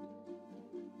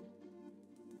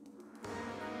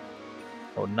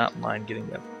 I would not mind getting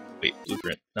that. Wait,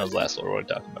 blueprint. That was the last one. What are we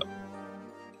talking about?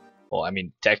 Well, I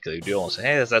mean, technically, we do almost.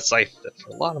 Hey, that's that scythe. For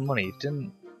a lot of money, it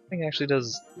didn't. I think it actually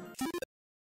does.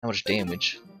 How much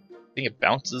damage? I think it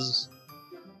bounces.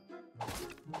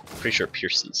 Pretty sure it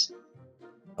pierces.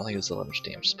 I don't think it does that much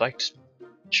damage. Spiked.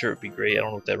 Sure, it'd be great. I don't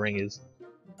know what that ring is.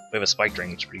 We have a spiked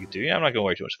ring, it's pretty good too. Yeah, I'm not gonna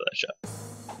worry too much about that shot.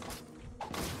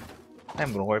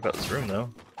 I'm gonna worry about this room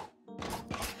though.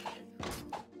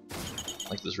 I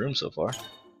like this room so far.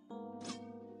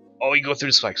 Oh, you go through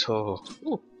the spikes. Oh,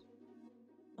 ooh.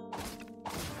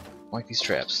 I like these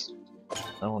traps.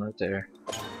 That one right there.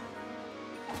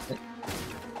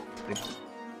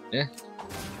 Yeah.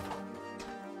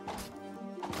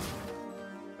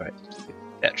 Alright,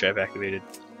 get that trap activated.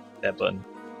 That button.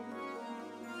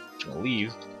 Just gonna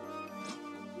leave.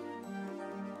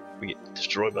 We get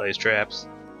destroyed by these traps.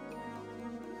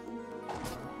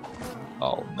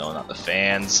 Oh no, not the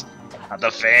fans. Not the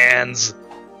fans!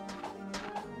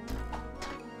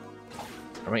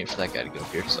 I'm waiting for that guy to go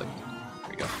here, so there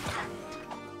we go.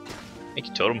 Thank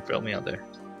you, Totem, for helping me out there.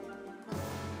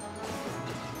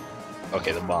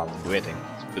 Okay, the bomb didn't do anything.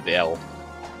 With the owl.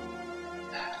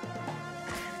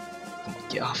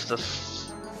 Get off the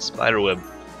spider web.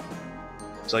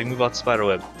 So I can move out the spider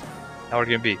web. How hard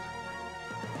can it be?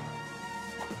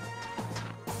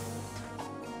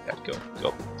 Gotta go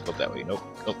up that way. Nope.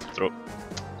 Nope. Throw.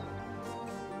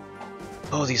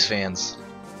 Oh, these fans.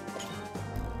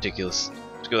 Ridiculous.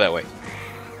 Let's go that way.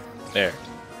 There.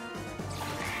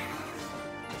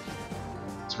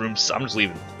 This room's. I'm just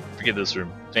leaving. Forget this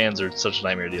room. Fans are such a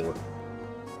nightmare to deal with.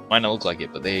 Might not look like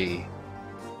it, but they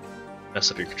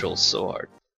mess up your controls so hard.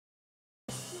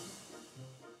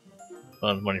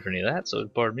 Don't have money for any of that, so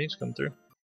pardon me, just come through.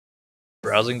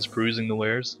 Browsing's perusing the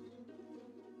wares.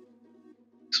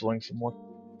 Exploring for more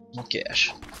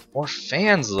cash. More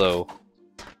fans though.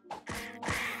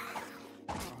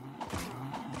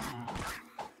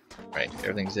 Right,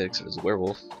 everything's dead except for the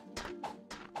werewolf.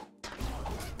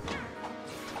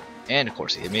 And of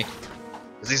course he hit me.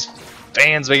 Cause these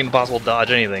fans make it impossible to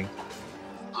dodge anything.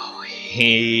 Oh, I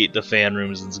hate the fan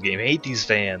rooms in this game. I hate these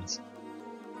fans.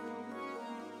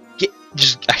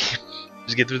 Just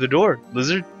get through the door,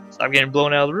 lizard. Stop getting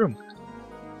blown out of the room.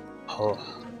 Oh.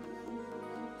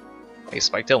 Hey,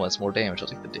 spiked helmet's more damage. I'll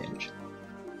take the damage.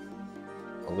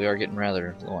 Well, we are getting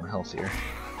rather low on health here.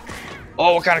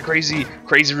 Oh, what kind of crazy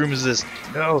room is this?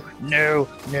 No.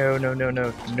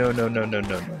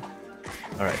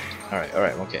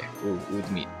 Alright, okay. Ooh,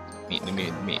 the meat.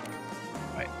 Meat.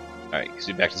 Alright, let's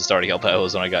get back to the starting health I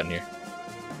was when I got in here.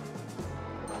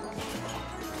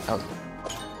 That was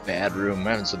a bad room,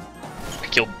 man. I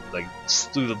killed, like,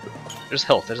 slew the. There's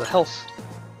health. There's a health.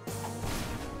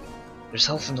 There's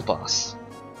health in the boss.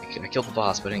 I killed the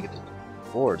boss, but I didn't get the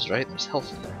rewards, right? There's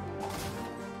health in there.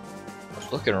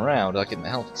 Looking around, not getting the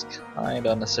health is kind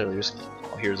of unnecessarily risky.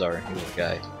 Oh, here's our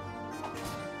guy.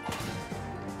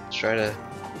 Let's try to...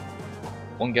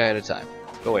 one guy at a time.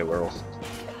 Go away, werewolf.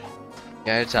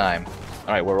 Guy at a time.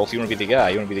 Alright, werewolf, you wanna be the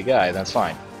guy, that's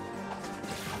fine.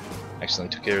 Accidentally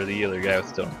took care of the other guy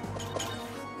with the totem.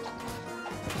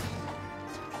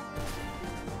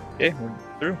 Okay, we're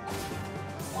through.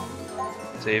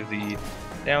 Save the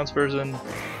downs person.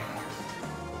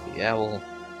 The owl.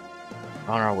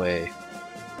 On our way.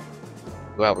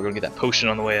 Go out, we're gonna get that potion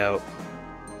on the way out.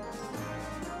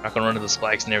 Not gonna run into the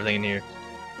spikes and everything in here.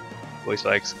 Go away,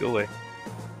 spikes, go away.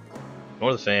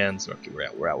 Ignore the fans. Okay, we're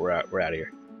out of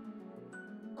here.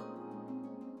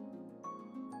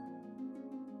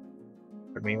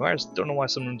 I mean, I just don't know why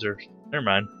some rooms are. Never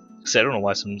mind. I don't know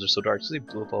why some rooms are so dark. Because they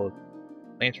blew up all the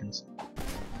lanterns.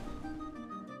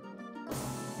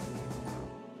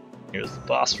 Here's the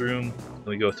boss room. Then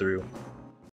we go through to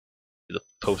the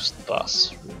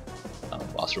post-boss room.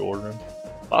 Boss reward room.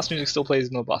 Boss music still plays,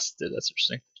 no boss did. That's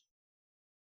interesting.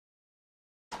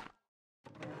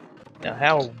 Now,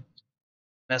 how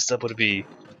messed up would it be?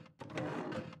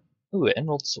 Ooh, an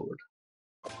emerald sword.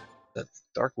 That's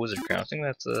dark wizard crown. I think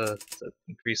that's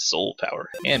increased soul power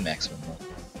and maximum health.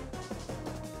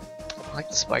 I like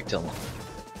the spike tail one.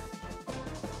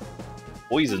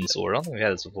 Poison sword. I don't think we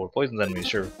had this before. Poison's enemy,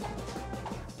 sure.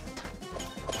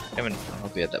 I don't know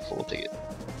if we had that before. We'll take it.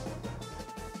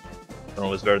 I don't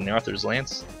know what's better than the Arthur's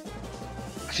Lance.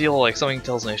 I feel like something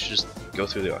tells me I should just go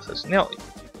through the Arthur's. No,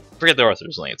 forget the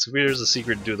Arthur's Lance. If there's a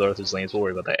secret to do the Arthur's Lance, we'll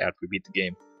worry about that after we beat the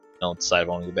game. I'll decide if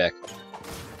I want to go back.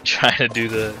 Try to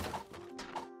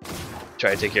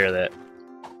take care of that.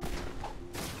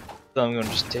 So I'm going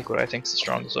to just take what I think is the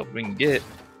strongest weapon we can get.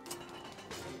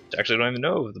 Actually, I don't even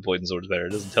know if the poison sword is better.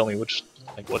 It doesn't tell me which,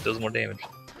 like, what does more damage.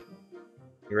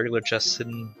 Your regular chest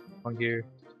hidden on here.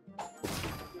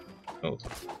 Oh,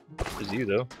 there's you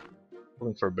though.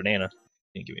 Looking for a banana.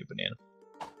 Can't give me a banana.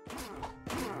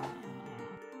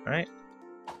 Alright.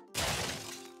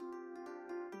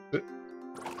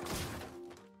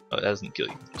 Oh, that doesn't kill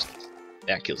you.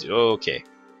 That kills you. Okay.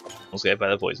 Almost got hit by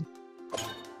that poison.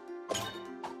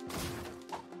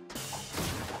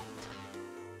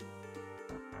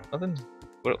 Nothing?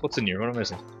 What's in here? What am I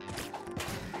missing?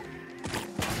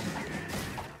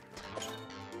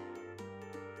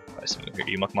 I see something here.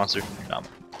 You muck monster? You're not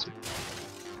muck monster.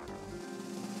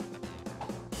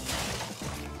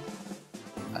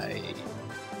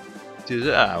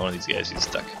 One of these guys, he's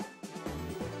stuck.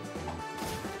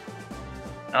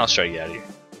 I'll try to get out of here.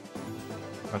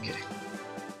 Okay.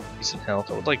 Decent health.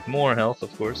 I would like more health,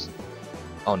 of course.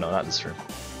 Oh no, not this room.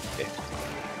 Okay.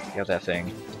 Got that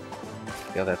thing.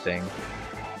 Got that thing.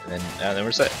 And then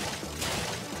we're set.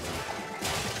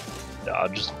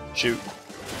 Dodge. Shoot.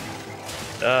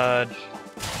 Dodge.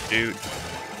 Shoot.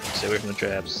 Stay away from the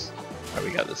traps. Alright,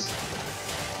 we got this.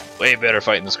 Way better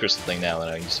fighting this crystal thing now than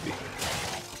I used to be.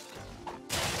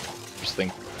 This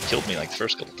thing killed me like the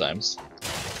first couple times.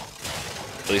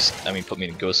 At least, I mean, put me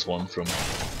in ghost form from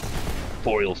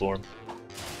boreal form.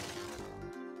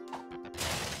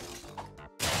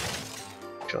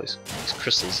 All these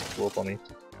crystals blow up on me.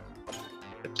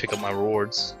 Pick up my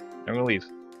rewards. I'm gonna leave.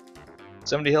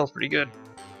 70 health, pretty good.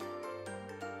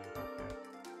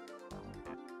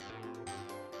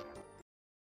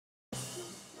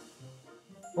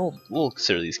 We'll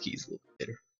consider these keys a little bit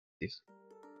later.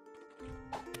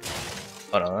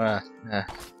 Oh no,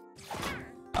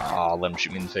 oh, let him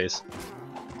shoot me in the face.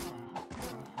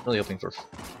 Really hoping for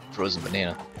frozen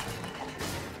banana.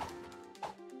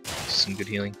 Some good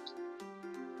healing.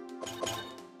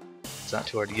 It's not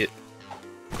too hard to get.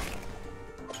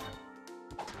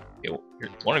 Okay, well,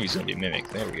 one of you's gonna be a mimic.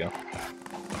 There we go.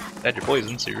 Add your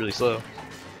poison, so you're really slow.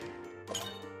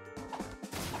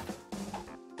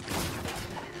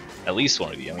 At least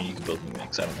one of you. I mean, you can both be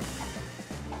mimics. I don't know.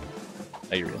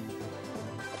 Oh, you're real.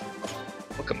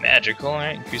 Book of Magic.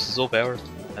 Alright, increases soul power.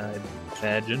 I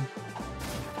imagine.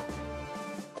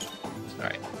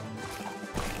 Alright.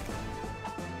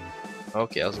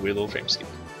 Okay, that was a weird little frame skip.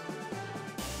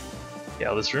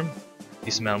 Yeah, this room.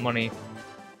 Decent amount of money.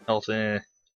 Health, could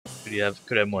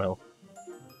have more health.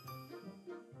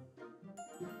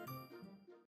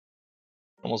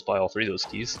 Almost buy all three of those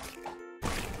keys.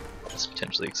 That's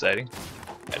potentially exciting.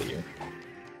 Out of here.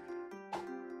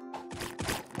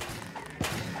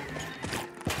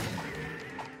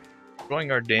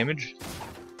 Growing our damage.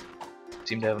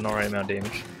 Seem to have an alright amount of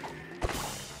damage.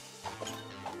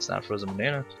 It's not frozen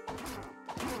banana.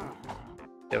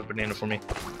 You have a banana for me?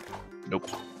 Nope.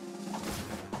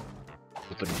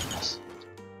 The bananas.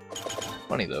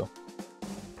 Funny though.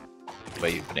 Buy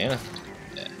you banana?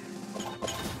 Yeah.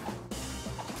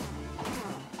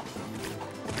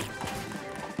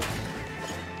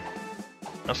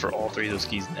 Enough for all 3 of those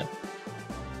keys now.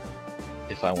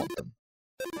 If I want them.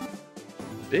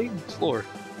 Big floor.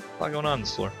 A lot going on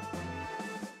this floor.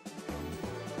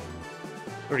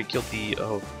 Already killed the.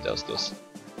 Oh, that was close.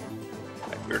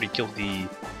 Right, we already killed the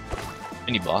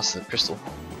mini boss, the crystal.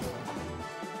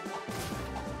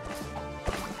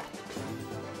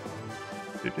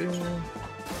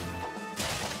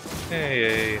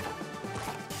 Hey,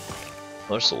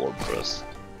 another soul orb for us.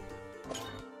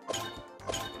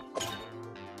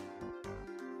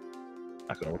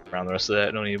 Not gonna work around the rest of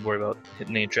that. Don't need to worry about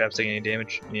hitting any traps, taking any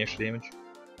damage, any extra damage.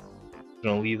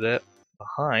 Gonna leave that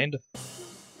behind.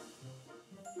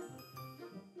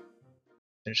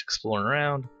 Finish exploring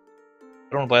around.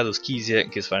 I don't want to buy those keys yet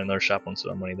in case I find another shop once I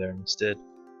have money there instead.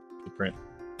 Blueprint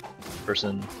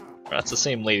person. That's the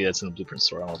same lady that's in the blueprint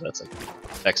store. I don't know if that's like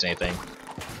affects anything.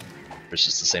 Or it's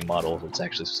just the same model, but it's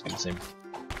actually supposed to be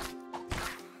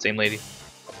the same lady.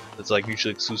 It's like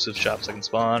mutually exclusive shops I can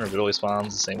spawn, or if it always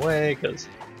spawns the same way, because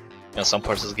you know some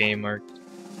parts of this game are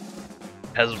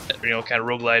has kind of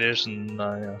roguelite-ish, and you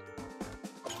know,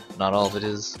 not all of it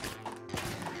is.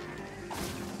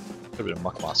 Could have been a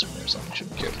muck monster in there or something.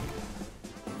 Shouldn't be careful.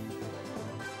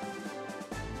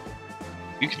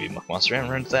 You could be a muck monster. I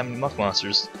haven't run into that many muck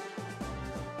monsters.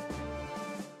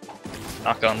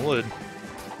 Knock on wood.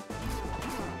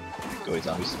 Go away,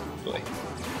 zombies. Go away.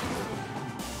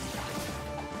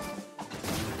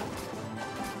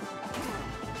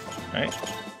 Alright.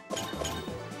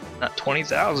 Not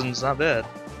 20,000 is not bad.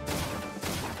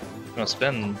 I'm gonna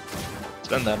spend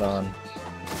that on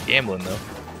gambling though.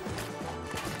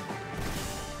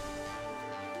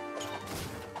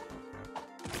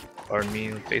 Pardon me,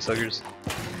 facehuggers.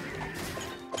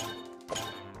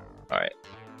 Alright.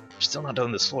 Still not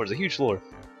done this floor. It's a huge floor.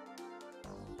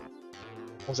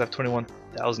 Almost have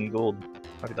 21,000 gold.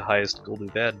 Probably the highest gold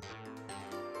we've had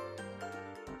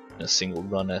in a single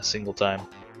run, a single time.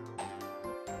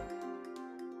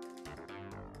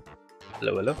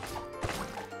 Hello, hello.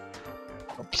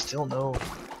 Oh, still no.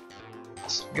 I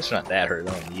guess we're not that hurt.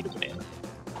 I don't need a banana.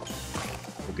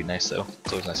 Would be nice though.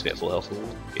 It's always nice to be at full health.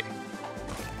 Okay.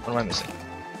 What am I missing?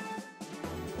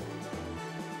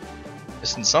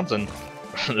 Missing something.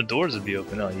 The doors would be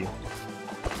open. Oh, you.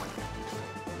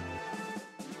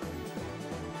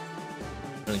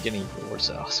 Really get any rewards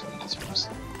out of one of these rooms.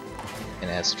 And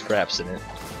it has traps in it.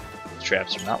 The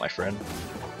traps are not my friend.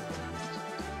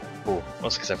 Cool.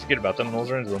 Mostly because I forget about them and always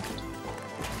run into them.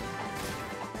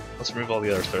 Let's remove all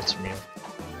the other threats from you.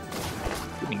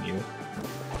 Including you.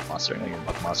 Monster, I know you're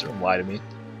a monster, don't lie to me.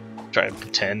 Try to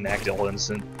pretend, act all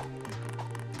innocent.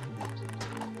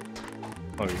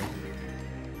 Over here.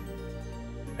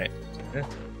 Right.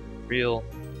 Real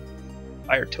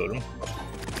fire totem.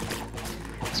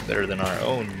 It's better than our.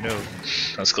 Oh no.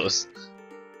 That was close.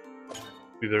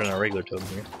 Be better than our regular totem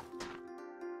here.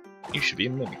 You should be a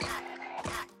mimic.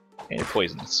 And you're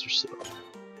poisonous, you're slow.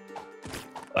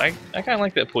 I kinda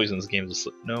like that poisonous games are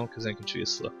slow. No, because then it can shoot you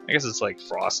slow. I guess it's like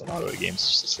Frost and a lot of the games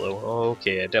just slow. Oh,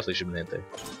 okay, I definitely should have been hit there.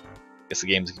 Guess the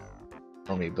game's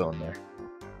throwing me a bone there.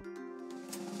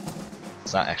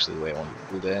 It's not actually the way I wanted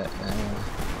to do that.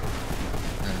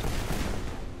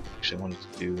 Actually, I wanted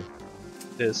to do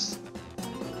this.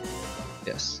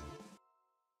 Yes.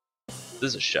 This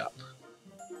is a shop.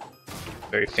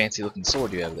 Very fancy looking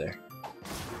sword you have there.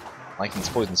 I'm liking this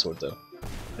poison sword though.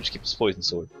 I just keep this poison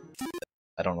sword.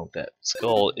 I don't know what that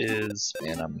skull is,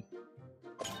 and I'm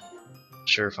not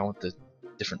sure if I want the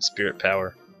different spirit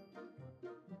power.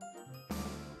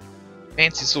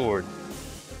 Fancy sword!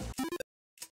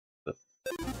 The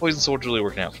poison sword's really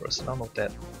working out for us. I don't know what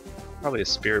that. Probably a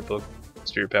spirit book,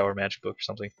 spirit power magic book or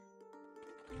something.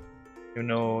 I don't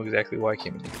know exactly why I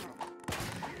came in here.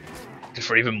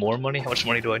 For even more money? How much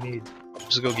money do I need?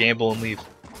 Just go gamble and leave.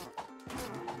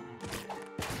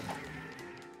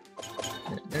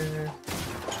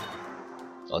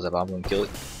 Oh, is that bomb going to kill it?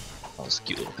 Oh, it's a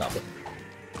cute little combo.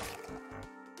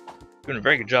 Doing a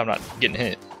very good job not getting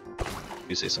hit. If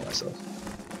you say so myself.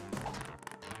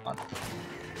 Come on.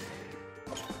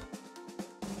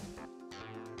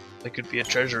 That could be a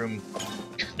treasure room.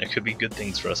 There could be good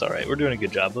things for us. Alright, we're doing a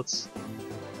good job. Let's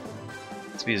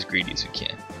be as greedy as we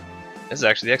can. This is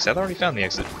actually the exit. I already found the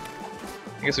exit.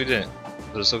 I guess we didn't.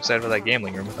 I was so excited for that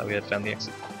gambling room, I thought we had found the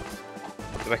exit.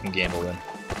 If I can gamble then.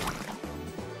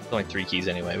 It's only 3 keys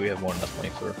anyway, we have more than enough money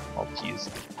for all the keys.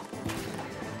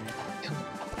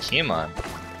 Come on.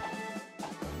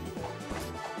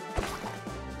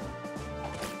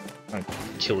 I'm gonna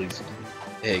kill these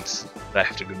eggs, but I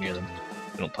have to go near them.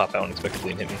 They don't pop out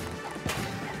unexpectedly and hit me.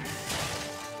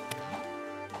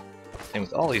 Same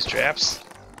with all these traps.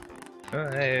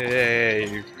 Hey,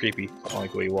 you're creepy. I don't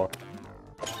like the way you walk.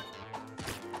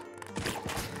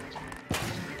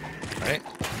 Alright.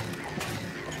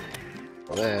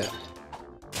 All that.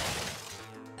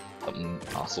 Something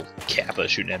hostile Kappa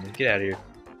shooting at me. Get out of here.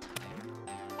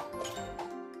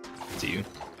 See you.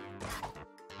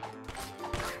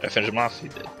 Did I finish him off? He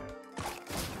did.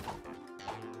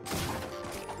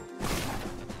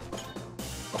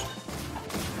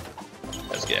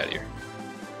 Let's get out of here.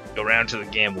 Go around to the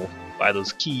gamble. Buy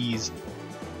those keys.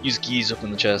 Use keys to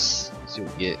open the chests. See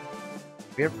what we get.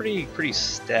 We are pretty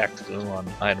stacked though on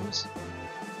items.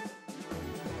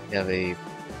 We have a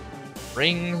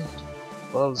ring,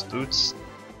 gloves, boots,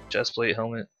 chest plate,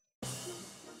 helmet,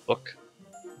 book,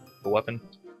 a weapon.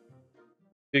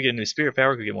 Could get a new spirit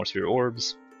power, could get more spirit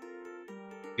orbs.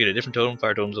 Could get a different totem,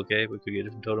 fire totem's okay, but could get a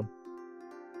different totem.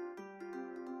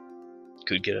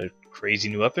 Could get a crazy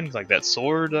new weapon, like that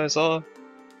sword that I saw.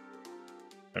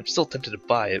 I'm still tempted to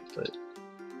buy it, but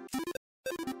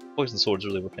poison sword's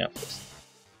really working out for us.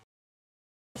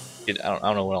 I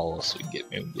don't know what else we can get.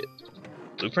 Maybe we can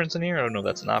get blueprints in here? I don't know if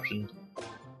that's an option.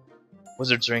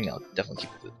 Wizard's ring, I'll definitely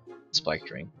keep the spiked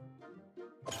ring.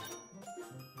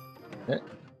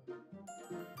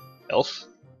 Elf.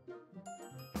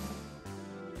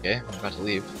 Okay, I'm about to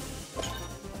leave.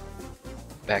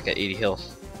 Back at 80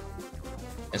 health.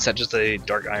 Is that just a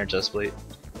dark iron chest plate?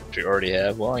 Which we already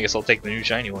have. Well, I guess I'll take the new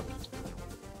shiny one.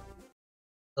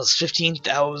 That was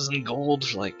 15,000 gold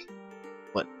for like,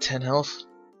 what, 10 health?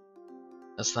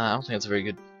 That's not. I don't think that's a very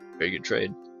good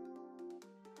trade.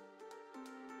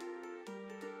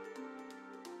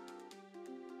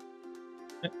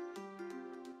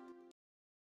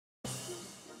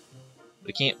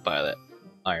 We can't buy that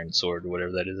iron sword or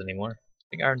whatever that is anymore. I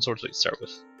think iron sword's what you start with.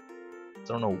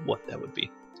 So I don't know what that would be.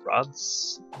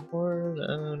 Rods? Or I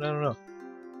don't know.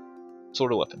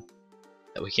 Sword or weapon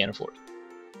that we can't afford.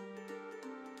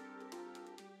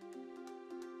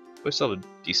 We still have a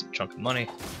decent chunk of money.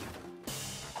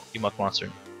 You muck monster.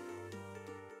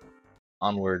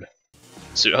 Onward.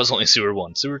 So I was only sewer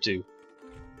 1. Sewer 2.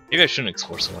 Maybe I shouldn't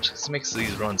explore so much, because it makes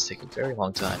these runs take a very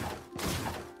long time.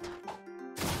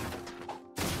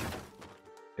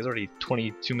 It's already a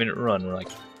 22-minute run, we're like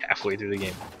halfway through the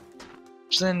game.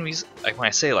 Which then, like, when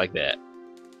I say it like that,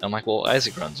 I'm like, well,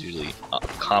 Isaac runs usually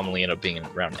commonly end up being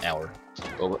around an hour.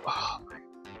 Oh my.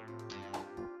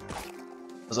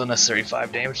 That's unnecessary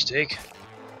 5 damage to take.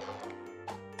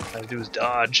 All I have to do is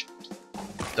dodge.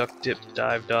 Duck, dip,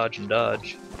 dive, dodge, and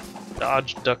dodge.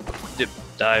 Dodge, duck, dip,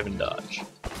 dive, and dodge.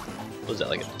 Was that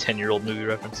like a 10-year-old movie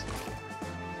reference?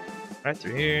 Right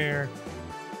through here.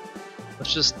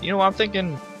 Let's just, you know what I'm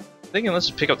thinking? Let's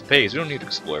just pick up the pace. We don't need to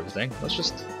explore everything. Let's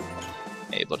just,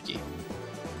 hey, buddy.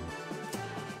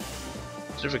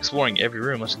 Instead of exploring every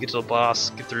room, let's get to the boss,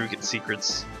 get through, get the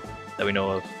secrets that we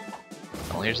know of.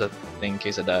 Oh, here's that thing in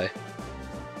case I die.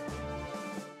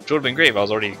 Which would have been great if I was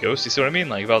already a ghost, you see what I mean?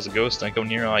 Like, if I was a ghost, I go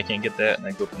near, oh, I can't get that, and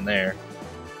I go from there.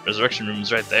 Resurrection room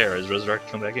is right there. Is resurrect,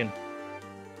 come back in.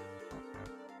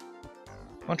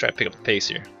 I'm gonna try to pick up the pace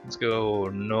here. Let's go.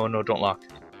 No, don't lock.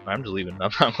 I'm just leaving.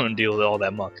 I'm not gonna deal with all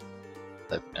that muck.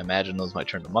 I imagine those might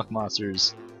turn to muck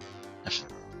monsters. I should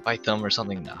fight them or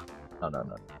something. No,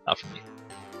 not for me.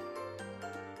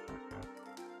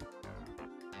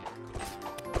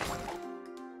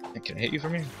 Can I hit you for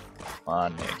me? Come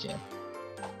on, yeah, I can.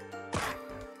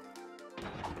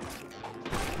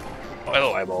 Oh,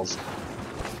 hello, eyeballs.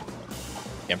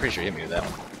 Yeah, I'm pretty sure you hit me with that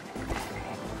one.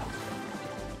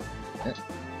 Let's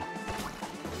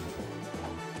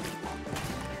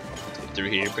get through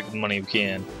here, pick the money we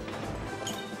can.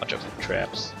 Watch out for the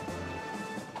traps.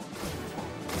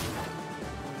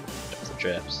 Watch out for the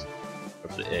traps. Or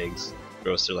for the eggs.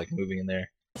 Gross, they're like moving in there.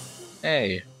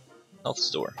 Hey, health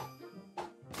store.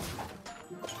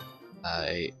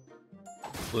 I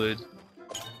would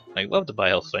love to buy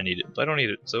health if I need it, but I don't need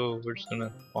it, so we're just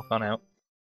gonna walk on out.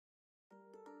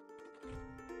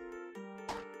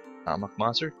 Muck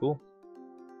monster, cool.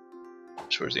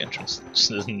 Where's the entrance?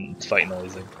 Just isn't fighting all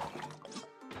these things.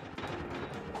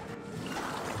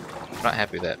 I'm not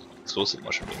happy with that explosive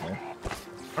mushroom being there.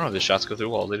 I don't know if the shots go through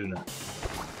walls, they do not.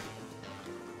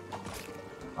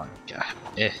 Oh god.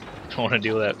 I don't want to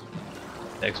deal with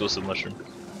that explosive mushroom.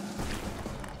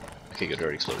 Okay, good,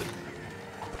 already exploded.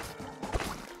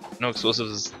 No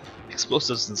explosives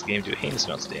in this game do heinous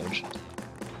amounts of damage.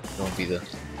 Don't be the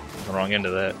wrong end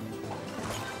of that.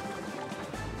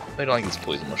 I don't like these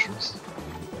poison mushrooms.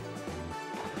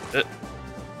 Don't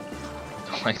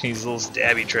like these little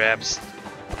stabby traps.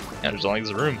 And there's only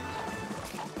this room.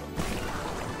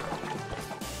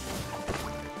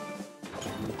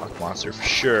 Muck monster for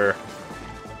sure.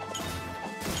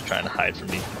 Trying to hide from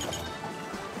me.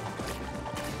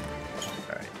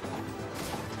 Alright.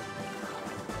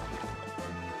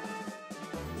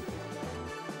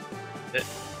 Hit.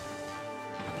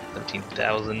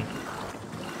 17,000.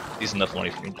 Decent enough money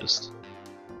for me to just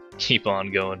keep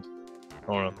on going. I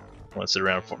don't want to sit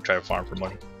around and try to farm for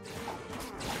money.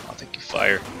 I'll take you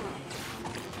fire.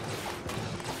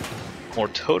 More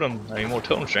totem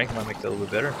strength might make that a little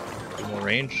bit better. A little more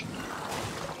range.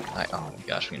 Oh my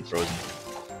gosh, I'm getting frozen.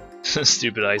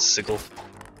 Stupid icicle.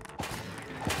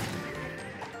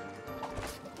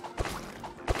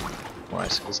 More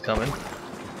icicles coming.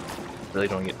 Really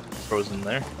don't get frozen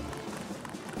there.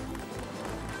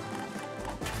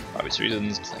 Obvious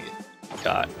reasons, because I get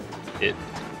got it.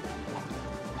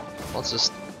 Let's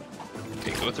just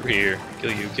go through here.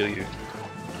 Kill you, kill you.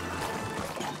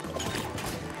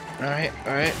 Alright.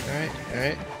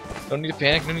 Don't need to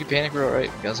panic, we're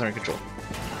alright. We got us under control.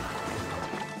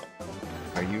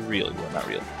 Are you real? You are not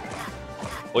real.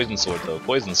 Poison sword though,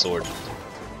 poison sword.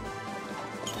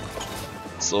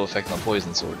 Slow effect on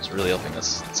poison sword is really helping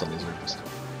us in some of these rooms.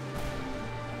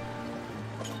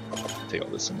 Take all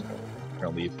this and we're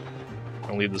gonna leave. We're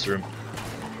gonna leave this room.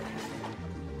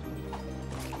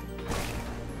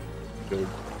 Go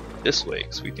this way,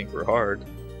 because we think we're hard.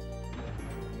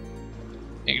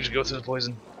 You can just go through the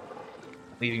poison.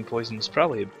 Leaving poison is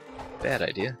probably a bad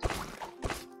idea.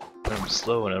 I'm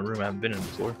slow in a room I haven't been in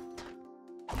before.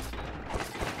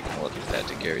 I'll let that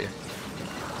take care of you.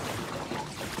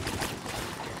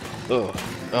 Oh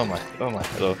my,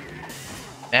 hello.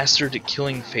 Mastered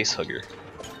killing facehugger.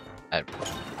 I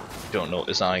don't know,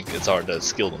 it's not like it's hard to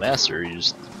skill the master, you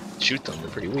just shoot them, they're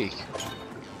pretty weak.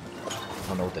 I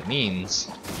don't know what that means.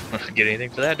 Get anything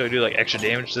for that? Do I do like extra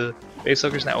damage to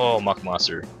facehuggers now? Oh, Muck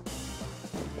Monster.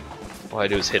 All I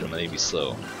do is hit him and they'd be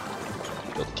slow. Be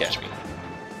able to catch me.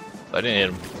 If I didn't hit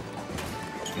him,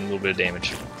 a little bit of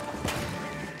damage.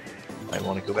 I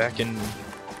want to go back and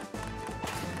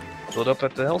build up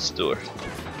at the health store.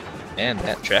 And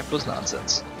that trap was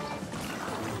nonsense.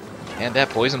 And that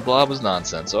poison blob was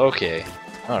nonsense. Okay.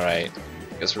 Alright.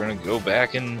 Guess we're gonna go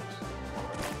back to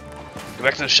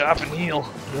the shop and heal.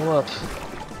 Heal up.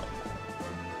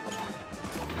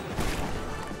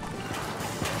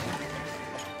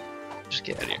 Just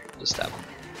get out of here. Just stop.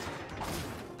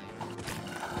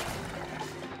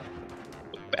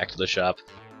 Go back to the shop.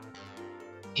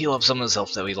 Heal up some of this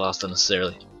health that we lost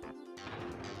unnecessarily.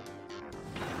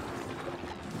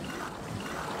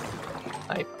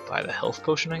 I buy the health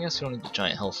potion, I guess? You don't need the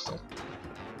giant health though.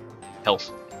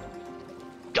 Health.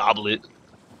 Goblet.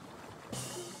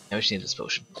 I just need this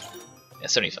potion. Yeah,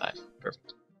 75.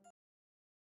 Perfect.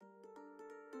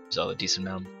 There's all a decent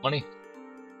amount of money.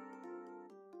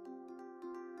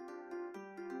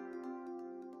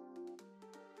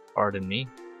 Pardon me.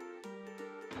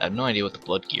 I have no idea what the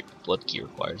blood key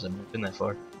requires. I've never been that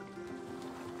far.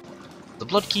 The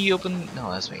blood key open?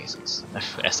 No, that's making sense.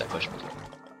 I've asked that question before.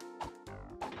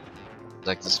 There's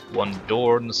like this one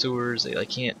door in the sewers that I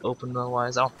can't open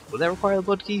otherwise. Would that require the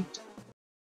blood key?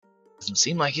 Doesn't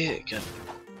seem like it. It could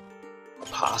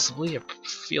possibly. I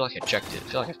feel like I checked it. I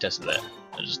feel like I've tested that.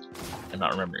 I'm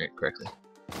not remembering it correctly.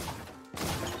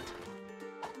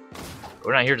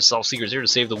 We're not here to solve secrets. We're here to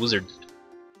save the wizard.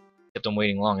 Kept him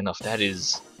waiting long enough. That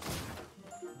is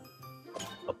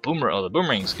a boomerang. Oh, the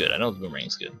boomerang's good. I know the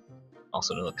boomerang's good.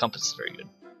 Also know the compass is very good.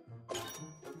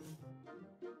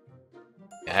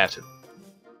 I have to.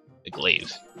 The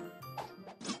glaive.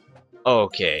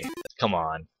 Okay, come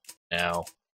on. Now.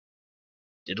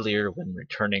 Diddlier when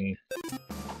returning.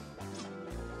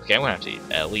 Okay, I'm gonna have to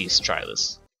at least try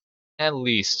this. At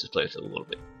least just play with it a little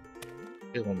bit.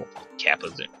 Get one more cap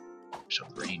of it. Show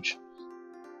the range.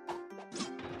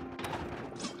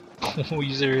 Oh,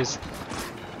 you serious?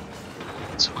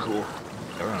 That's so cool.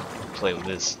 I wanna play with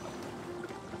this.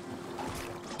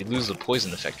 We lose the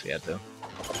poison effect we had though.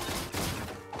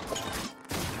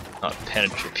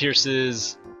 Penetrate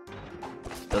pierces.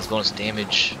 Does bonus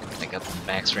damage. I got the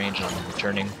max range on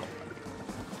returning.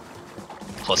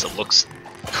 Plus it looks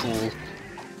cool.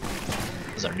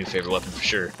 This is our new favorite weapon for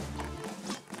sure. Do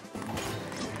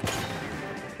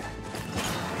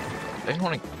I even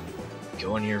want to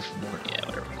go in here for more? Yeah,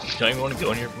 whatever. Do I even want to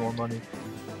go in here for more money? Is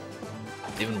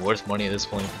it even worth money at this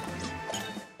point?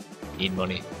 Need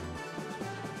money.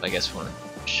 I guess we want to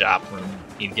shop. We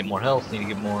need to get more health. Need to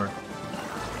get more.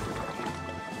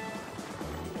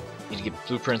 Need to get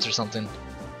blueprints or something.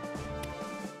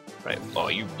 Right. Oh,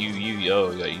 you do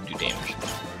damage.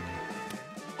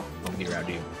 Don't be around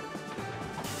you.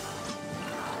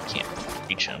 Can't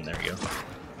reach him. There we go.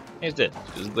 He's dead.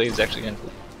 His blade's actually kind of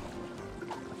cool.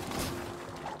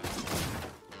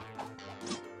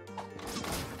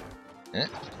 Eh?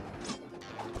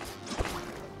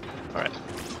 Alright.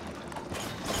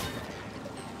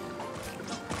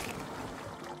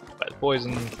 By the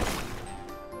poison.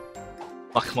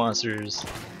 Fuck monsters.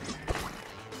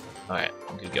 Alright,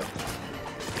 I'm good to go.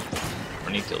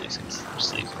 I need to kill these things.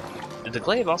 Just leave. Did the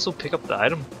glaive also pick up the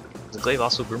item? Is the glaive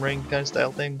also boomerang kind of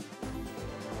style thing?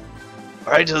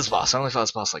 Alright, to this boss. I only fought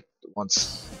this boss like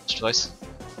once. Twice.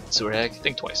 Sewer hag? I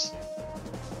think twice.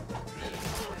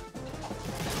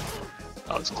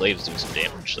 Oh, this glaive is doing some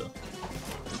damage, so.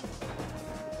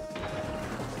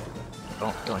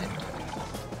 Don't hit me.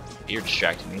 You're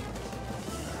distracting me.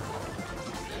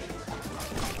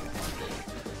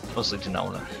 Mostly do not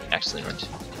want to accidentally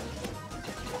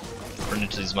run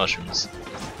into these mushrooms.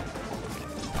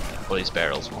 Or these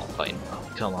barrels while I'm fighting.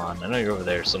 Oh, come on, I know you're over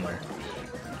there somewhere.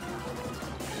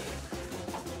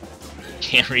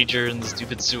 Can't reach her in the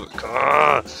stupid sewer.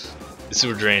 The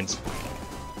sewer drains.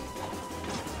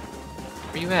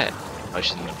 Where you at? Oh,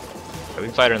 she's in the middle. Right, we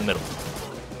can fight her in the middle.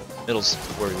 Middle's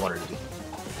where we want her to be.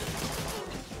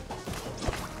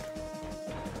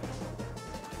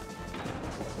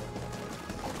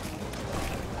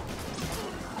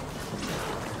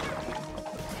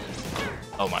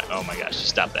 Oh my gosh,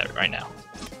 stop that right now.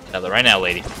 Stop that right now,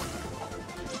 lady.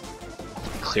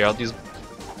 Clear out these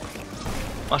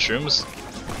mushrooms.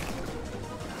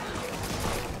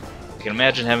 I can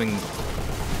imagine having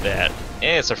that.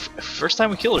 Yeah, it's our first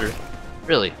time we killed her.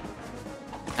 Really.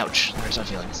 Ouch, there's my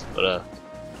feelings. But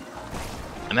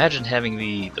imagine having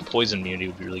the poison immunity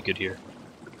would be really good here.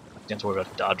 You don't have to worry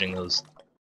about dodging those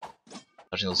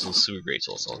little sewer grates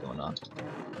while it's all going on.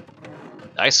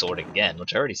 Ice sword again,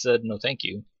 which I already said no thank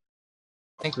you.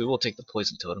 I think we will take the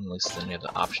poison totem, at least then we have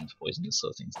the option of poison to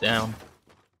slow things down.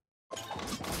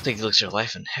 Take the elixir of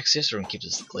life and hex this, or we can keep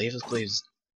this glaive. This glaive's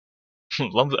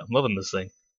I'm loving this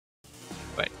thing.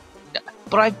 Right.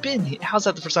 But I've been here. How's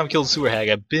that the first time I killed a sewer hag?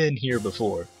 I've been here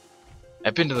before.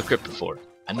 I've been to the crypt before.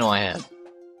 I know I have.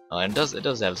 And it does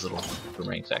have this little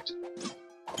boomerang effect.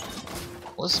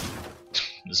 Well, this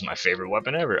is my favorite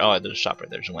weapon ever. Oh, there's a shop right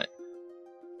there. Just went.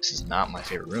 This is not my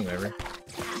favorite room ever.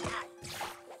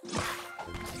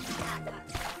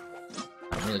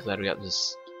 I'm really glad we got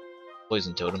this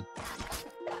poison totem.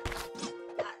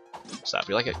 Stop!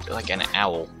 You're like an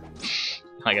owl,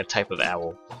 like a type of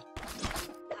owl.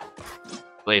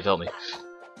 Glaive, help me.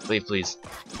 Glaive, please.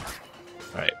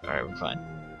 All right, we're fine.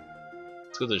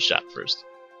 Let's go to the shop first.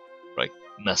 Like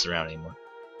mess around anymore.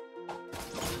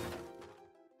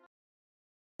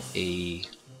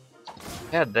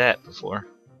 Had that before.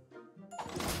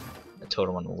 The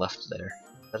totem on the left there.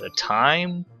 Is that a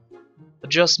time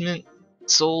adjustment?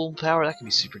 Soul power? That could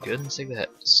be super good. Let's take that.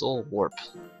 Soul warp.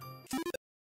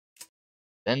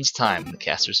 Bends time in the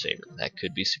caster's favor. That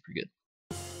could be super good.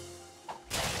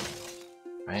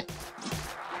 Right?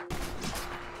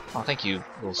 Oh, thank you,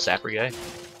 little sapper guy.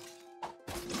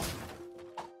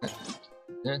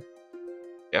 You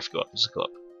have to go up. Just go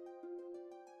up.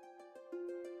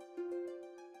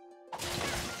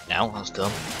 Now, I was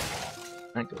dumb.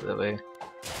 Alright, go that way.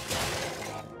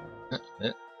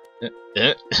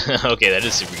 Okay, that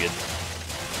is super good.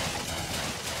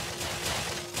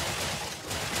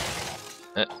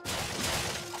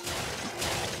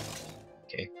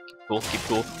 Okay, keep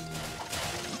cool.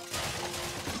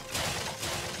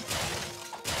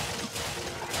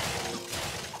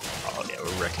 Oh yeah,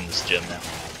 we're wrecking this gym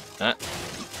now.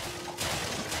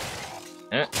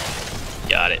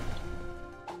 Got it.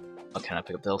 Oh, can I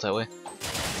pick up the health that way?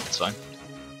 That's fine.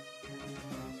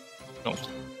 Don't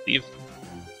leave.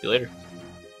 See you later.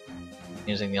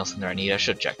 Anything else in there I need? I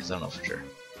should check because I don't know for sure.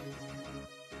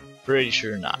 Pretty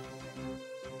sure not.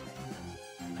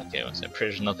 Okay, I'm pretty sure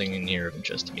there's nothing in here of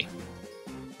interest to me.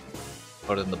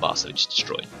 Other than the boss that we just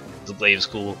destroyed. The blade is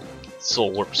cool.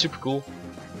 Soul warp, super cool.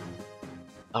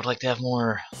 I would like to have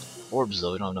more orbs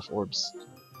though. We don't have enough orbs.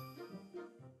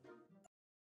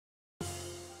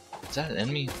 Is that an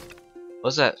enemy?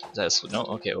 What's that? Is that a no?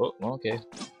 Okay. Well, okay.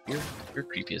 You're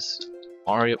creepiest.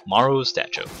 Maro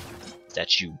statue.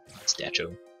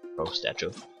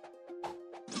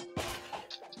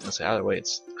 Let's say either way,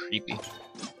 it's creepy.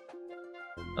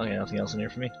 Okay, nothing else in here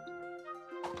for me.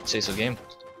 Say so, game.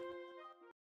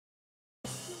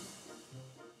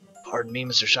 Pardon me,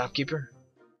 Mr. Shopkeeper.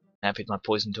 Happy with my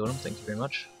poison totem. Thank you very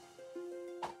much.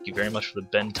 Thank you very much for the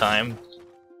bend time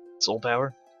soul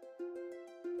power.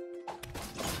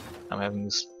 I'm having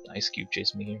this ice cube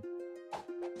chasing me here.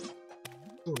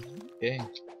 Ooh, okay.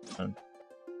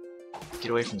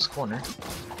 Get away from this corner.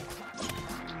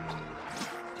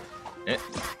 It's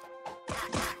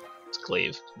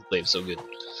glaive. Glaive's so good.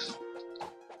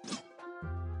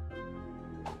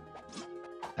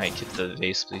 Alright, get the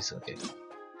vase, please. Okay.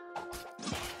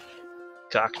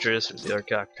 Cockatrice, there's the other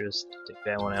cockatrice. Take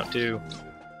that one out too.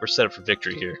 We're set up for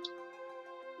victory here.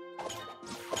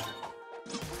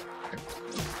 I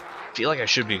feel like I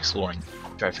should be exploring.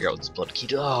 Try to figure out what this blood key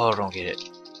does. Oh, don't get it.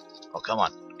 Oh, come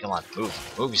on. Come on.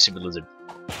 Move. Move, you stupid lizard.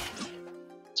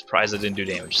 Surprised I didn't do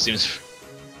damage.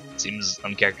 Seems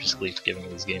uncharacteristically forgiving in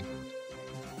this game.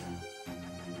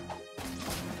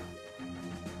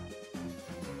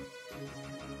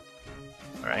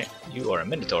 Alright, you are a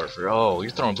Minotaur for. Oh,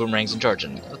 you're throwing boomerangs and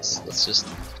charging. Let's just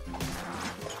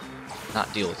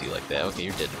not deal with you like that. Okay,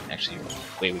 you're dead. Actually, you're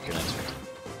way weaker than I expected.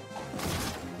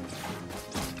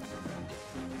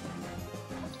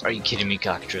 Are you kidding me,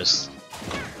 cockatrice?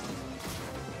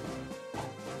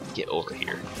 Get over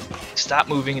here. Stop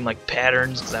moving in like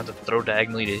patterns, because I have to throw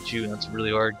diagonally to hit you, and that's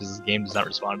really hard because this game does not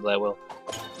respond to that well.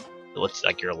 It looks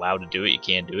like you're allowed to do it, you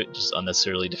can't do it, just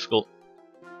unnecessarily difficult.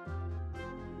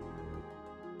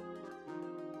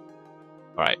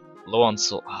 Alright, low on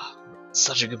soul. Ah,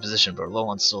 such a good position, bro. Low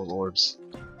on soul orbs.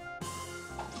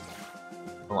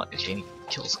 I want. Okay, he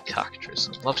kills a cockatrice.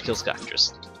 I'd love to kill this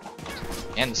cockatrice.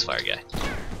 And this fire guy.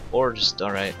 Or just,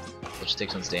 alright, we'll just take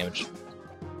some damage.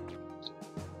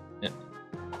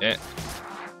 Yeah.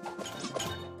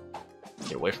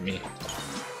 Get away from me.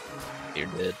 You're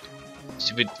dead.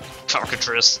 Stupid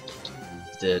cockatrice.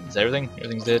 It's dead. Is everything?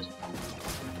 Everything's dead?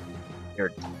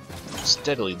 You're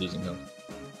steadily losing health.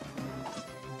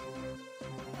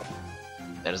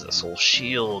 That is a soul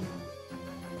shield.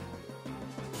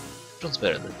 Which one's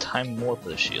better? The time warp or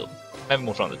the shield? I'm having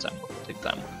more fun with the time warp. I'll take the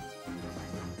time warp.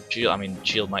 Shield, I mean,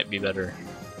 shield might be better.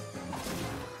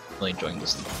 Really enjoying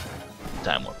this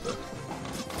time warp though.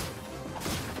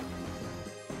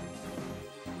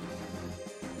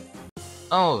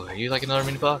 Oh, are you like another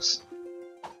mini boss?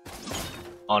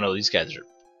 Oh no, these guys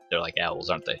they're like owls,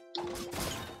 aren't they? I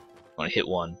want to hit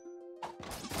one,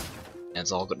 and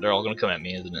they're all gonna come at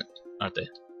me, isn't it? Aren't they?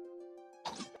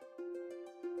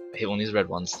 I hit one of these red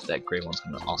ones, that gray one's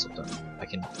gonna also come. I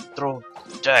can throw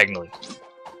diagonally.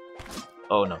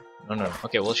 Oh no, no.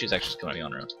 Okay, well she's actually coming at me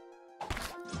on her own.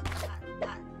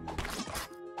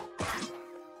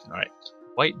 Alright,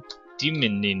 white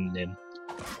demon in.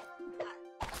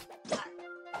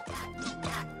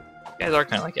 Guys are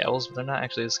kind of like owls, but they're not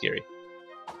actually as scary.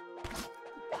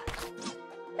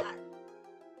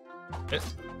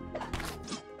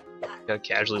 Gotta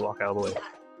casually walk out of the way.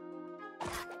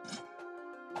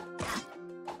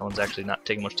 That one's actually not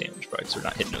taking much damage, probably because we're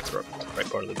not hitting it with the right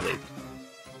part of the blade.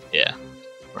 Yeah,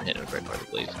 we're hitting it with the right part of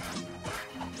the blade.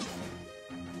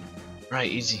 Right,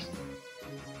 easy.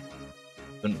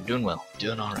 Doing well.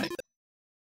 Doing alright.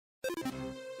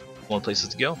 More places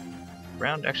to go.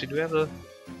 Around, actually, do we have the...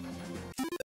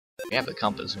 We have the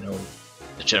compass, we know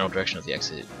the general direction of the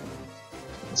exit.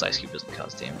 This ice cube doesn't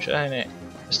cause damage. I mean, it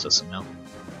just does somehow.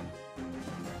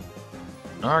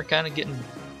 We are kind of getting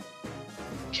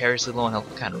carelessly low on health.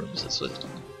 What kind of room is this with?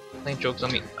 Playing jokes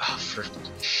on me? Oh,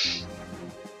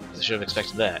 I should have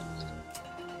expected that.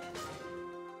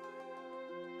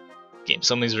 Game.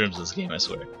 Some of these rooms in this game, I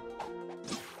swear.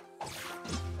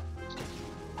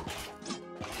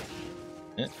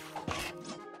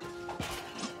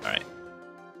 Alright.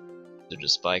 They're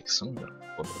just spikes. I'm gonna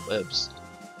pull the webs.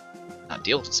 Not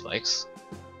deal with the spikes.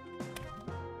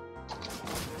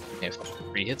 I have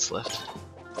 3 hits left.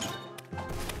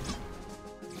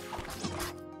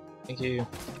 Thank you.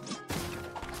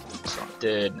 It's not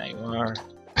dead, now you are.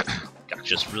 God,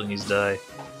 just really needs to die. It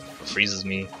freezes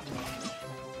me.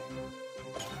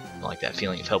 I don't like that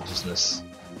feeling of helplessness.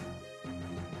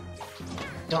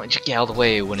 Don't get out of the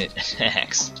way when it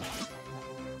attacks.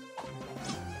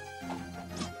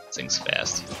 This thing's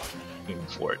fast. Even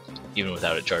for it. Even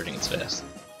without it charging, it's fast.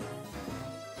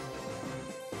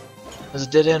 There's a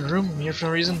dead end room here for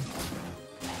no reason.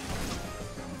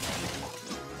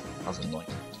 That was annoying.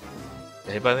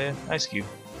 Got hit by the ice cube.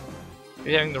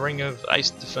 Maybe having the ring of ice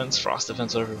defense, frost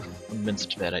defense, whatever, wouldn't have been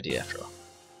such a bad idea after all.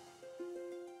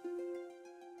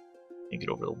 You get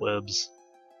over the webs.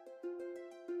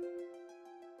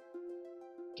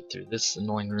 Get through this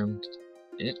annoying room.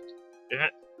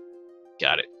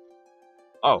 Got it.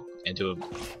 Oh, into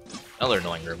another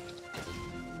annoying room.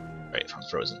 Right, if I'm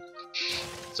frozen.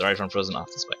 Sorry if I'm frozen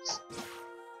off the spikes.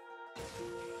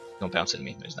 Don't bounce into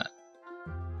me, there's not.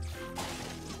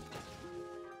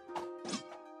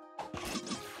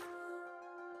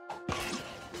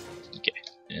 Okay,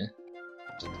 yeah.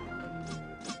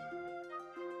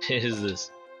 What is this?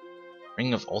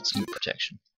 Ring of Ultimate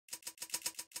Protection.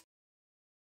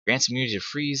 Grants immunity to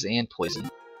freeze and poison.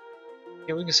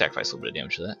 Yeah, we can sacrifice a little bit of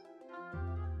damage for that.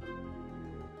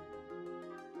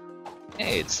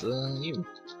 Hey, it's you. He's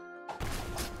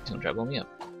gonna try to blow me up.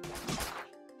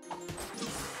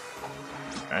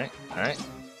 Alright, alright.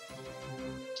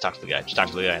 Just talk to the guy. Just talk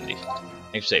to the guy and leave.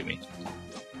 Thanks for saving me.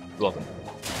 You're welcome.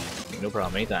 No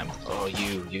problem, anytime. Oh,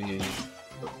 you.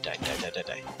 Oh, die.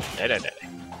 Die.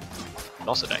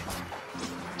 Also die.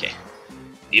 Okay.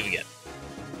 Leave again.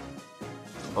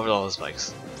 Over all the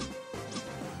spikes.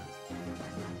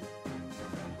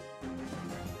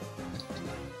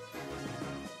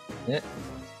 Yeah.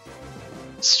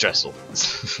 Stressful.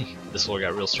 This floor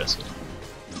got real stressful.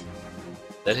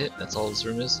 That it? That's all this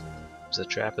room is? Is that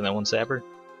trap and that one sapper?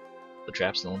 The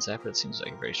traps and the one sapper? It seems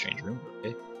like a very strange room.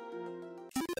 Okay.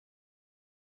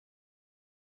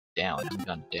 Down. I haven't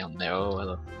gone down there. Oh,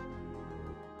 hello.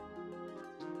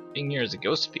 Being here as a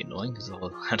ghost would be annoying because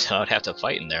I'd have to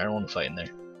fight in there. I don't want to fight in there.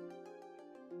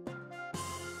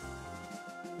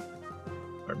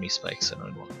 Or me spikes. I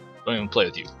don't even play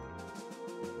with you.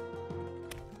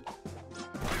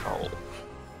 Oh,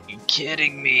 you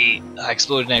kidding me? I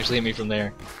exploded and actually hit me from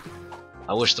there.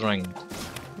 I wish throwing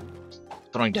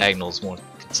diagonal is more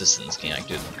consistent in this game. I could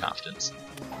do it with more confidence.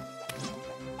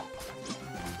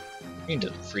 I need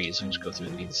to freeze. I'm just go through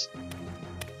these.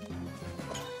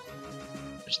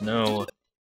 There's no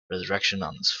resurrection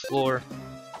on this floor.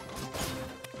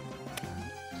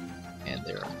 And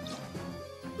there are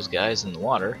those guys in the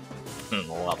water. In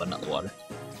the lava, not the water.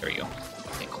 There we go.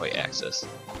 Can't quite access.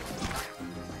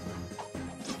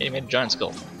 Hey, you made a giant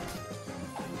skull.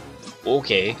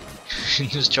 Okay.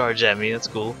 Just charge at me, that's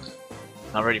cool.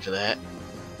 Not ready for that.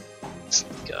 This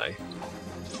guy.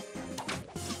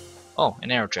 Oh,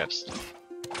 and arrow traps.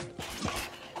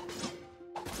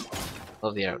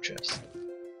 Love the arrow traps.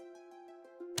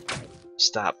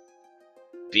 Stop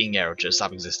being arrow traps,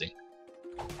 stop existing.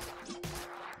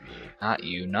 Not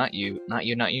you, not you, not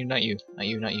you, not you, not you, not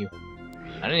you, not you.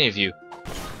 Not any of you.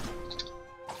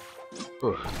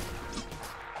 Whew.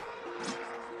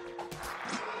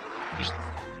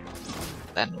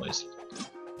 That noise.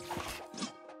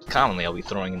 Commonly I'll be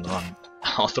throwing in the wrong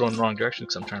I'll throw in the wrong direction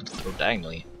because I'm trying to throw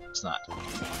diagonally. It's not.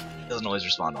 It doesn't always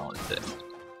respond all like that.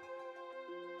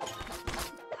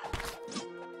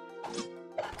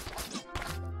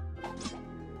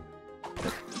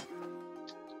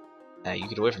 Hey, you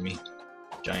get away from me.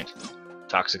 Giant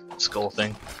toxic skull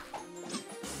thing.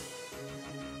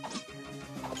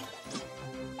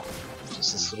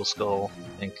 Just this little skull,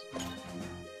 I think.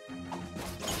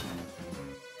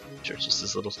 Sure, it's just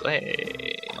this little skull.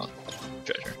 Hey, oh,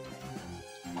 treasure.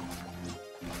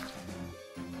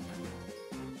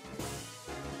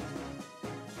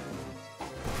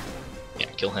 Yeah,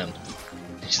 kill him.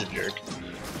 He's a jerk.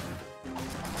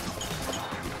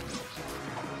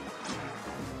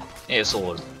 Hey, a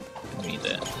sword. I need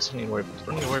that. Don't need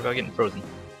to worry about getting frozen.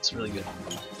 It's really good.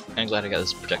 I'm glad I got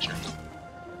this protection.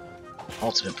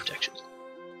 Ultimate protection.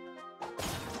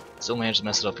 Still managed to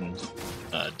mess it up and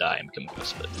die and become a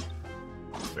ghost, but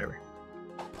whatever.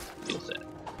 Deal with that.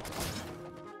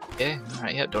 Okay,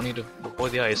 alright, yeah, don't need to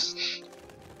avoid the ice.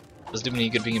 Doesn't do me any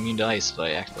good being immune to ice if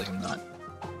I act like I'm not.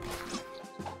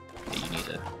 Yeah, you need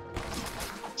to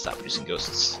stop producing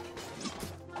ghosts.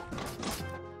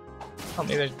 Oh,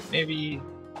 maybe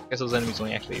I guess those enemies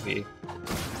only actually be.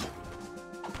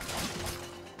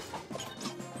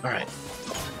 Alright.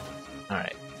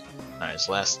 Alright. Alright, it's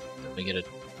last. Let me get a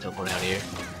teleport out of here.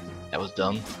 That was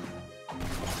dumb.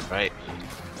 Right.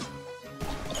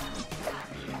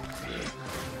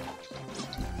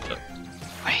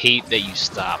 I hate that you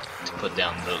stopped to put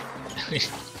down the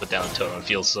totem. It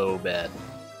feels so bad.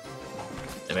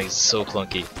 It makes it so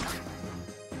clunky.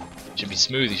 It should be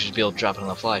smooth. You should be able to drop it on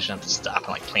the fly. You shouldn't have to stop and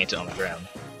like plant it on the ground.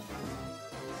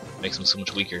 It makes them so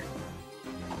much weaker.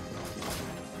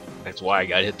 That's why I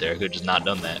got hit there. I could have just not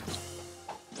done that.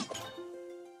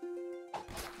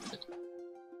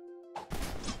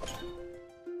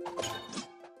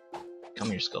 Come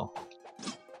here, skull.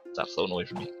 Stop floating away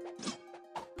from me.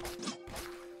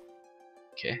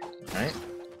 Okay, alright.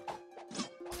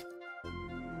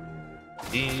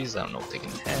 These, I don't know what they can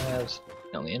have.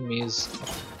 Only enemies.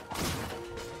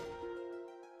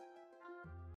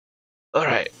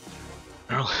 Alright.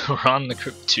 We're on the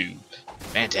crypt tube.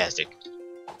 Fantastic.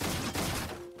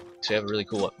 So we have a really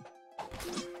cool weapon.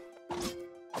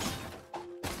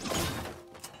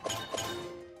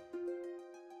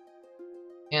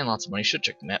 And lots of money. Should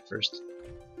check the map first.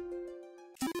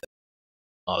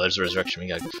 Oh, there's a resurrection. We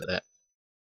gotta go for that.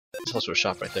 There's also a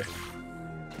shop right there.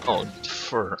 Oh,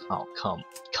 oh, come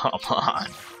on.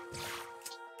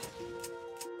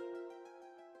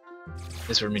 This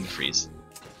is for me to freeze.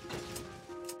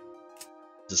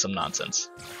 This is some nonsense.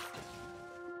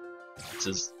 This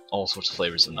is all sorts of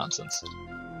flavors of nonsense.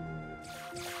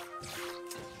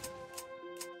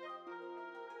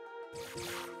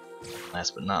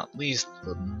 Last but not least,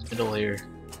 the middle here.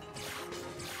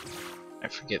 I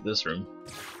forget this room.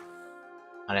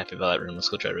 Not happy about that room. Let's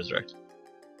go try to resurrect.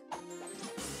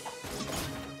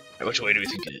 Right, which way do we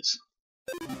think it is?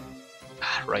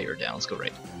 Right or down? Let's go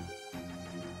right.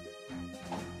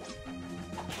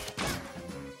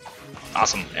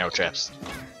 Awesome arrow traps.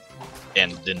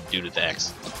 And didn't do the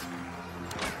axe.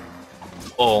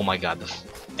 Oh my god, the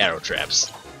arrow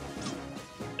traps.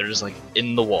 They're just like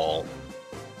in the wall.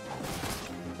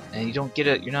 And you don't get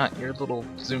it, you're a little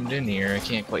zoomed in here. I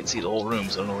can't quite see the whole room,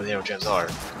 so I don't know where the arrow traps are.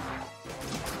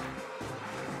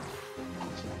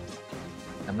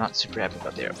 I'm not super happy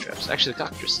about the arrow traps. Actually, the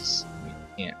cockatrices,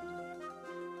 can't.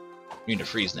 Immune to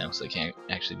freeze now, so they can't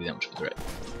actually be that much of a threat.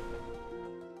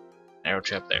 Arrow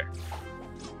trap there.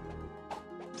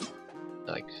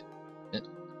 Like it.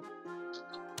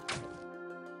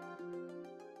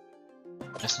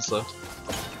 Nice and slow.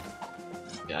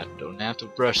 God, don't have to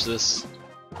brush this.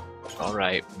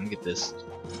 Alright, I'm gonna get this.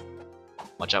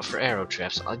 Watch out for arrow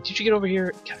traps. Did you get over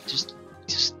here? God, just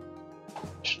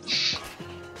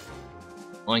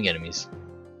annoying enemies.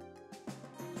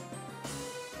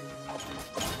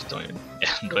 Just don't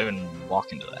even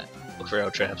walk into that. Look for arrow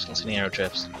traps. Don't see any arrow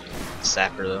traps.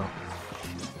 Sapper though.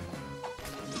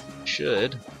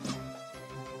 Should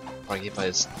probably get by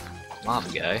this lava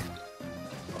guy.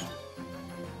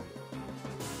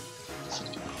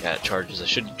 Yeah, it charges. I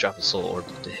should drop a soul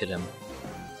orb to hit him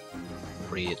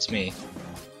before he hits me.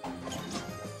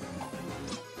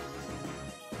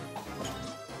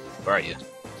 Where are you?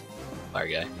 Fire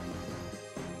guy.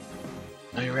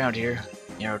 Are you around here?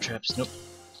 Arrow traps? Nope.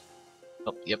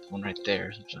 Oh, yep, one right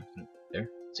there. There.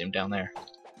 See him down there.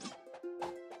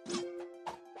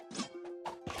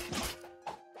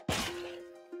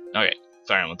 Okay,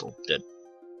 fire elemental dead.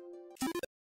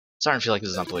 Starting to feel like this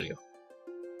is not the way to go.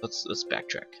 Let's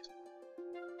backtrack.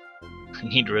 I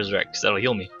need to resurrect because that'll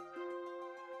heal me.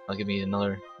 That'll give me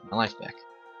my life back.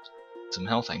 Some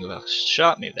health. I can go to a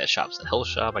shop. Maybe that shop's a health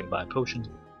shop. I can buy a potion.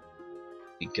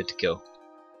 Be good to go.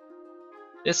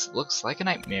 This looks like a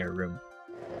nightmare room.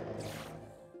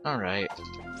 Alright.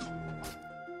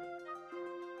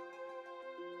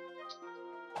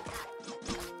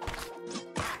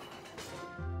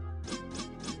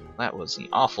 That was an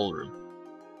awful room.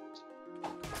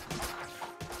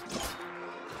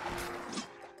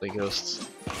 Play ghosts,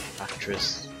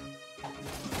 actress.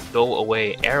 Go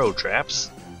away, arrow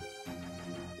traps.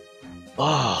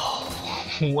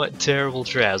 Oh, what terrible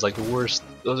traps! Like the worst.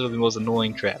 Those are the most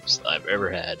annoying traps I've ever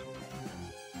had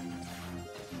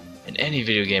in any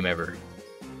video game ever.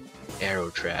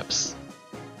 Arrow traps.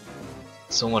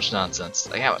 So much nonsense.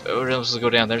 Like how we're supposed to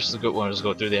go down there? Just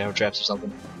go through the arrow traps or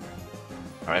something.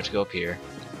 Alright, I have to go up here.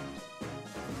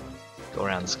 Go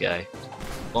around this guy.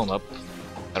 Blow him up.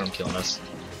 Got him killing us.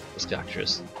 This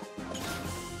cockatrice.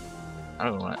 I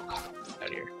don't want it. Out of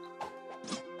here.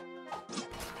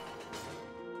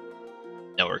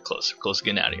 No, we're close. We're close to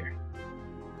getting out of here.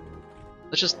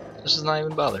 Let's just not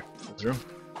even bother with the room.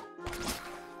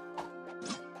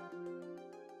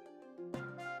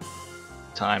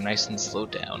 Time nice and slow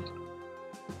down.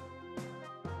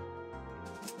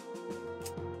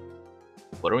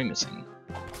 What are we missing?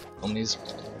 Killing these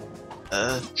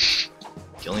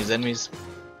killing these enemies?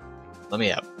 Let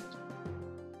me out.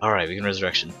 Alright, we can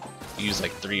resurrection. We use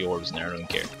like 3 orbs in there, I don't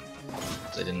care.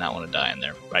 Because I did not want to die in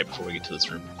there right before we get to this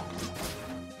room.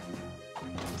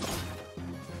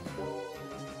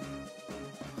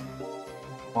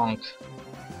 Wonk.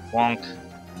 Wonk.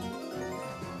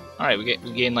 Alright, we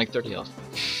gained like 30 health.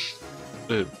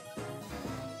 Ooh.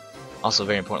 Also,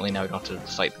 very importantly, now we don't have to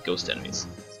fight the ghost enemies.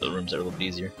 So the rooms are a little bit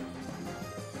easier.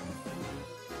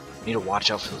 We need to watch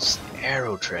out for those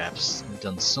arrow traps. They've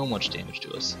done so much damage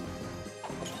to us.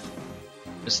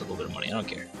 Just a little bit of money, I don't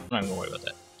care. I'm not even gonna worry about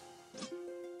that.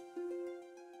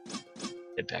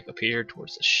 Head back up here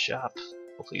towards the shop.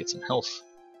 Hopefully get some health.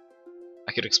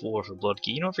 I could explore for the blood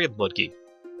key. You know what? Forget the blood key.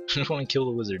 I just want to kill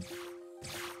the wizard.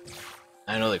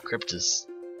 I know the crypt is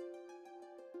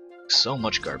so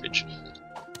much garbage.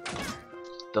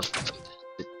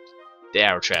 The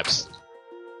arrow traps.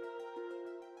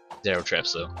 The arrow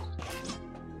traps, though.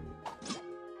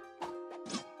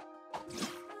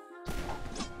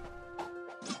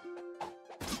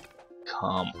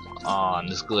 Come on,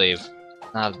 this glaive.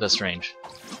 Not the best range.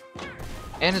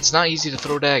 And it's not easy to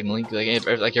throw diagonally,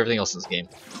 like everything else in this game.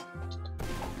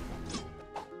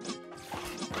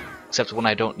 Except when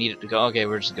I don't need it to go. Okay,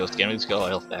 we're just a ghost again. Let's go.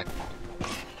 Health back.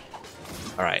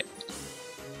 Alright.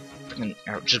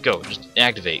 Just go. Just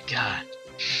activate. God.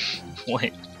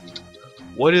 Wait.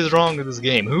 What is wrong with this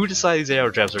game? Who decided these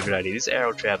arrow traps are a good idea? These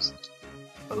arrow traps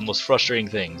are the most frustrating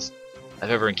things I've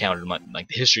ever encountered in my, like,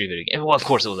 the history of it. Well, of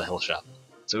course it was a health shop.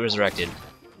 So we resurrected,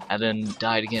 and then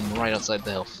died again right outside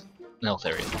the health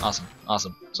area. Awesome,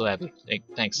 awesome. So happy.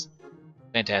 Thanks.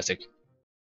 Fantastic.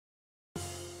 For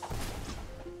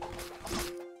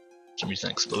some reason,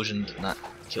 an explosion did not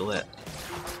kill that.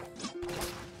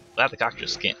 Glad the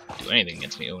cockroaches can't do anything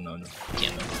against me. Oh no, no,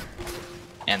 can't. No.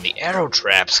 And the arrow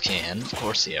traps can. Of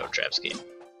course, the arrow traps can.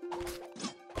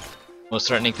 Most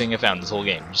threatening thing I found in this whole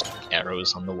game. Just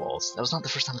arrows on the walls. That was not the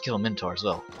first time I killed a Minotaur as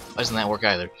well. Why doesn't that work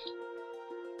either?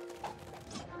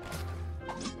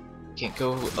 Can't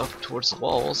go up towards the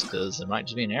walls because there might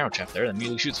just be an arrow trap there that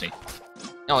immediately shoots me.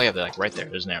 Oh yeah, they're like right there.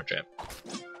 There's an arrow trap.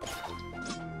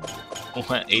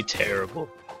 What a terrible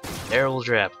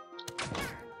trap.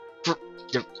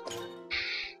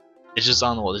 It's just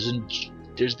on the wall.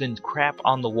 There's been crap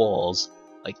on the walls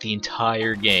like the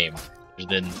entire game. There's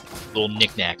been little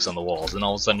knickknacks on the walls, and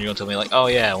all of a sudden you're gonna tell me like, oh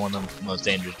yeah, one of the most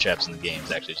dangerous traps in the game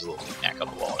is actually just a little knickknack on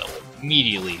the wall that will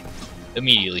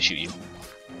immediately shoot you.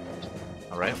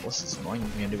 Alright, what's this annoying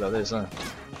thing to do about this, huh?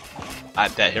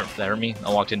 That hurt me.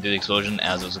 I walked into the explosion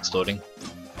as it was exploding.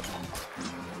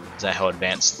 Is that how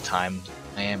advanced time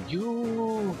I am?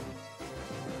 You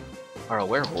are a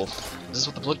werewolf. Is this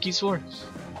what the blood key's for?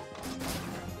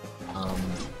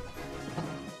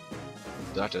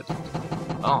 Do I have to...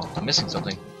 Oh, I'm missing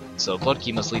something. So blood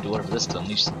key must lead to whatever this to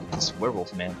unleash this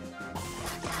werewolf man.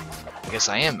 I guess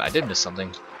I did miss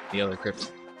something. The other crypt.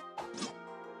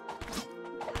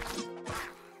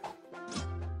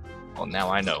 Well, now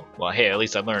I know. Well, hey, at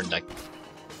least I learned. Well,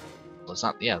 it's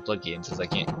not. Yeah, blood key. It says I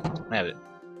can't have it.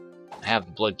 I have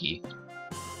the blood key.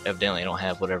 Evidently, I don't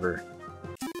have whatever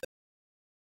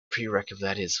prereq of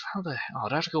that is. How the hell?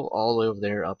 I'd have to go all the way over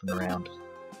there, up and around.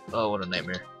 Oh, what a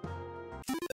nightmare.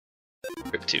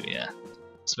 Crypt 2, yeah.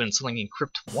 It's been something in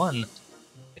Crypt 1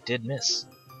 I did miss.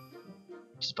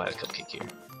 Just buy the cupcake here.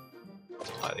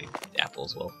 Buy the apple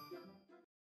as well.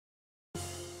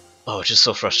 Oh, it's just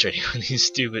so frustrating when these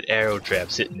stupid arrow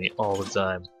traps hit me all the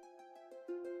time.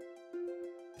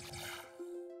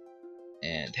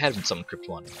 And it had been some in Crypt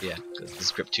 1, yeah, because this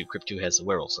is Crypt 2. Crypt 2 has the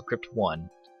werewolf, so Crypt 1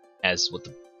 has what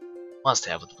the must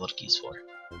have what the blood key is for.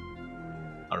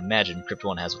 I would imagine Crypt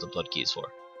 1 has what the blood key is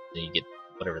for. Then you get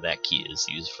whatever that key is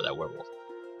used for that werewolf.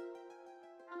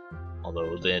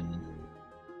 Although then,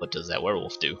 what does that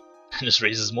werewolf do? It just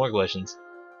raises more questions.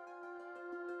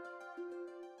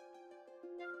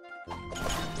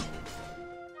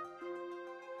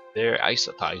 There, I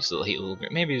thought I used to hate little.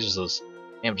 Maybe it's just those.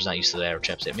 Maybe I'm just not used to the arrow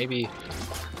traps yet. Maybe.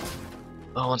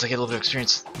 Oh, once I get a little bit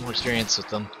of more experience with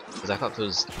them, because I thought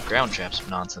those ground traps were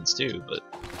nonsense too, but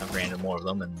I've ran into more of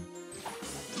them, and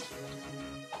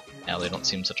now they don't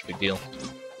seem such a big deal.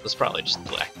 It's probably just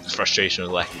frustration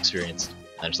with lack of experience.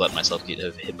 I just let myself get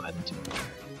hit by them too much.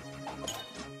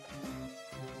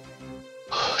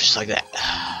 Just like that.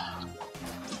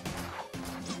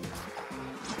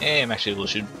 Hey, I'm actually able to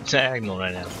shoot diagonal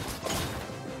right now.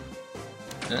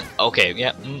 Okay,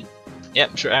 yeah,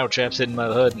 yep, sure, arrow traps hidden by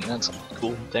the hood, and that's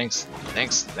cool. Thanks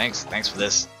for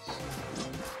this.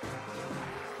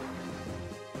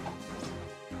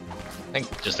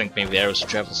 Just think maybe the arrows should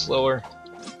travel slower,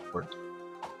 or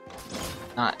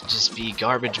not just be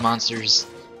garbage monsters.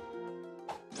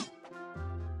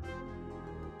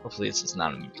 Hopefully it's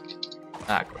not a mimic.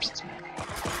 Ah, of course it's a mimic.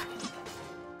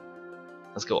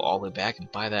 Let's go all the way back and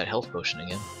buy that health potion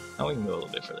again. Now we can go a little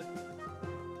bit further.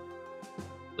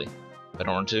 But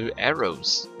on to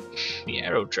arrows. The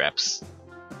arrow traps.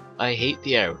 I hate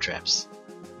the arrow traps.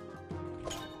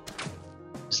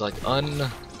 It's like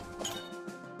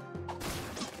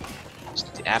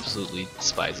just absolutely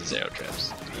despise these arrow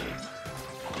traps.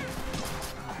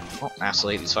 Well, I also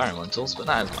hate these fire elementals, but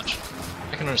not as much.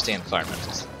 I can understand the fire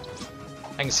elementals.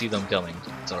 I can see them coming.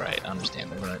 It's alright, I understand.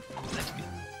 They're gonna have to be.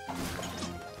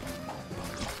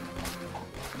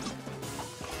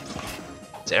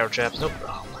 It's arrow traps? Nope.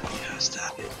 Oh my god,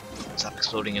 stop it. Stop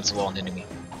exploding against the wall and hitting me.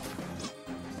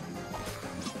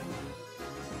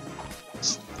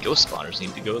 Ghost spawners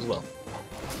need to go as well.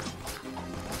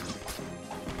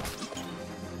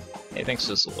 Hey, thanks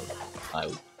to the sword. I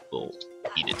will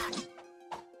eat it.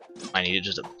 I needed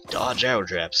just to dodge arrow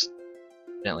traps.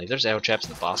 Evidently, if there's arrow traps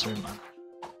in the boss room, I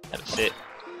have a fit.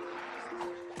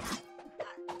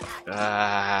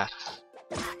 Ah.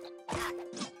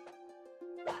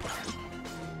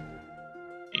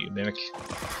 You mimic?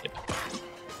 Yep.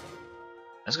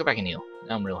 Let's go back and heal.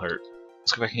 Now I'm real hurt.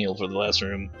 Let's go back and heal for the last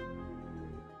room.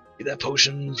 Get that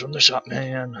potion from the shop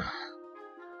man.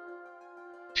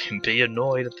 be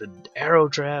annoyed at the arrow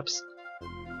traps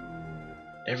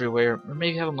everywhere. Or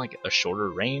maybe have them like a shorter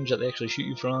range that they actually shoot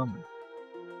you from.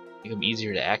 Make them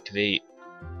easier to activate.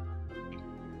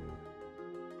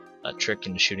 A trick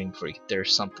in shooting for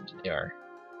there's something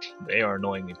they are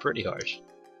annoying me pretty harsh.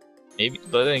 Maybe,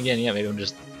 but then again, yeah, maybe I'm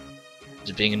just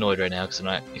being annoyed right now because I'm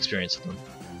not experienced with them.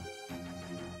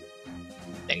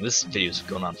 Dang, this video's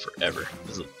going on forever.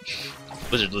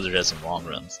 Wizard Lizard has some long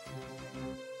runs.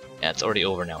 Yeah, it's already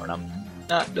over now, and I'm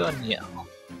not done yet.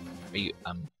 Are you?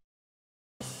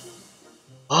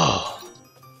 Oh,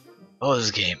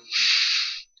 this game.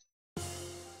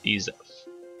 These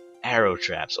arrow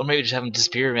traps, or maybe just have them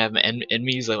disappear. Have them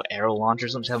enemies like arrow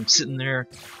launchers. Just have them sitting there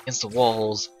against the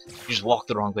walls. You just walk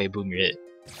the wrong way, boom, you're hit.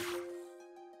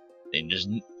 And just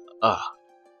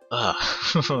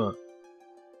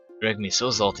Make me so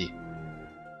salty.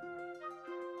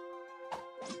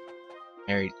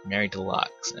 Married to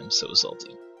locks. I'm so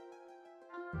salty.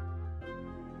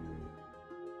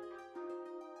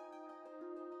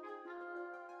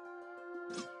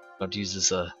 I'm about to use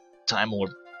this time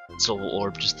orb, soul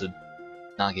orb, just to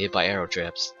not get hit by arrow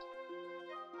traps.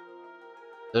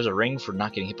 There's a ring for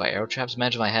not getting hit by arrow traps.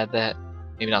 Imagine if I had that.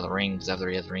 Maybe not the ring, because after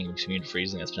I have the ring, it's immune to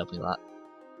freezing. That's definitely a lot.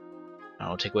 I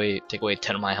don't know. Take away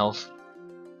 10 of my health.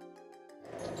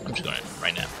 I'm just going to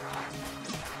right now.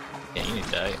 Yeah, you need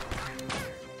to die.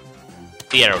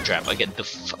 The arrow trap. I get the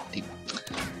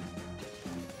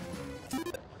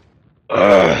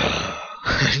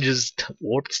I just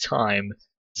warped time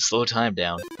to slow time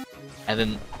down, and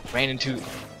then ran into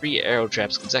 3 arrow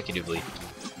traps consecutively.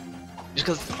 Just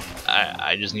because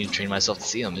I just need to train myself to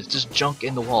see them. It's just junk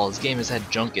in the wall. This game has had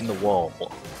junk in the wall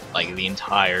like the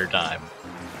entire time.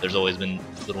 There's always been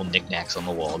little knickknacks on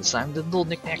the wall. This time the little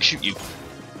knickknacks shoot you.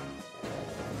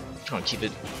 I'm just gonna keep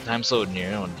it time slowed in here.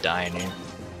 I don't want to die in here.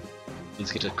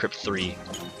 Let's get to Crypt 3.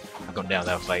 I'm not going down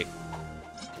without a fight.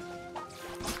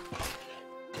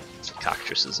 It's a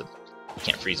cockatrice. You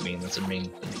can't freeze me, and that's a main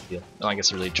big deal. No, I guess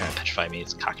they're really trying to petrify me.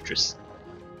 It's a cockatrice.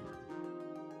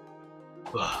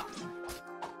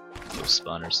 Those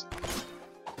spawners.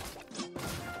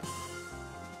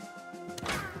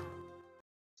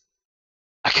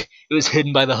 It was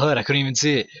hidden by the HUD. I couldn't even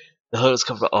see it. The HUD was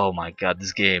covered. Oh my god,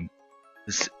 this game.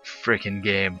 This freaking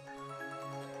game.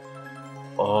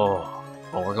 Oh,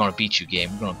 we're gonna beat you,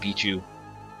 game. We're gonna beat you.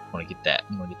 I'm gonna get that.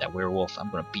 I'm gonna get that werewolf. I'm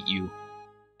gonna beat you,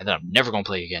 and then I'm never gonna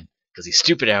play again because these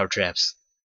stupid arrow traps.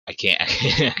 I can't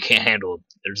handle it.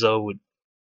 They're so.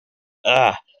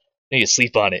 I need to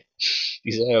sleep on it.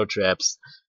 These arrow traps.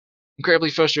 Incredibly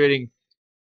frustrating.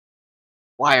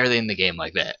 Why are they in the game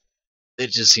like that? It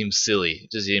just seems silly.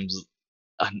 It just seems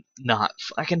not.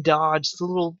 I can dodge the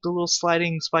little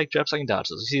sliding spike traps. I can dodge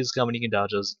those. You see this coming, you can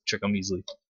dodge those. Trick them easily.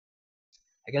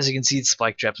 I guess you can see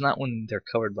spike traps, not when they're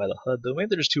covered by the HUD though. Maybe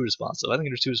they're just too responsive. I think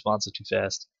they're too responsive, too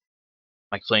fast.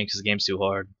 Like playing because the game's too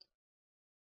hard.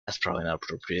 That's probably not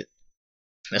appropriate.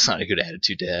 That's not a good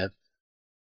attitude to have.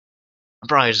 I'm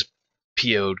probably just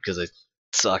PO'd because I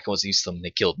suck. I wasn't used to them.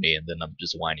 They killed me, and then I'm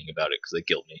just whining about it because they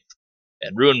killed me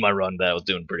and ruined my run that I was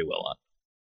doing pretty well on.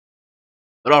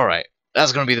 But alright,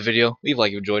 that's gonna be the video. Leave a like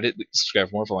if you enjoyed it. Subscribe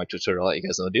for more for my tutorial. I'll let you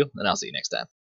guys know the deal, and I'll see you next time.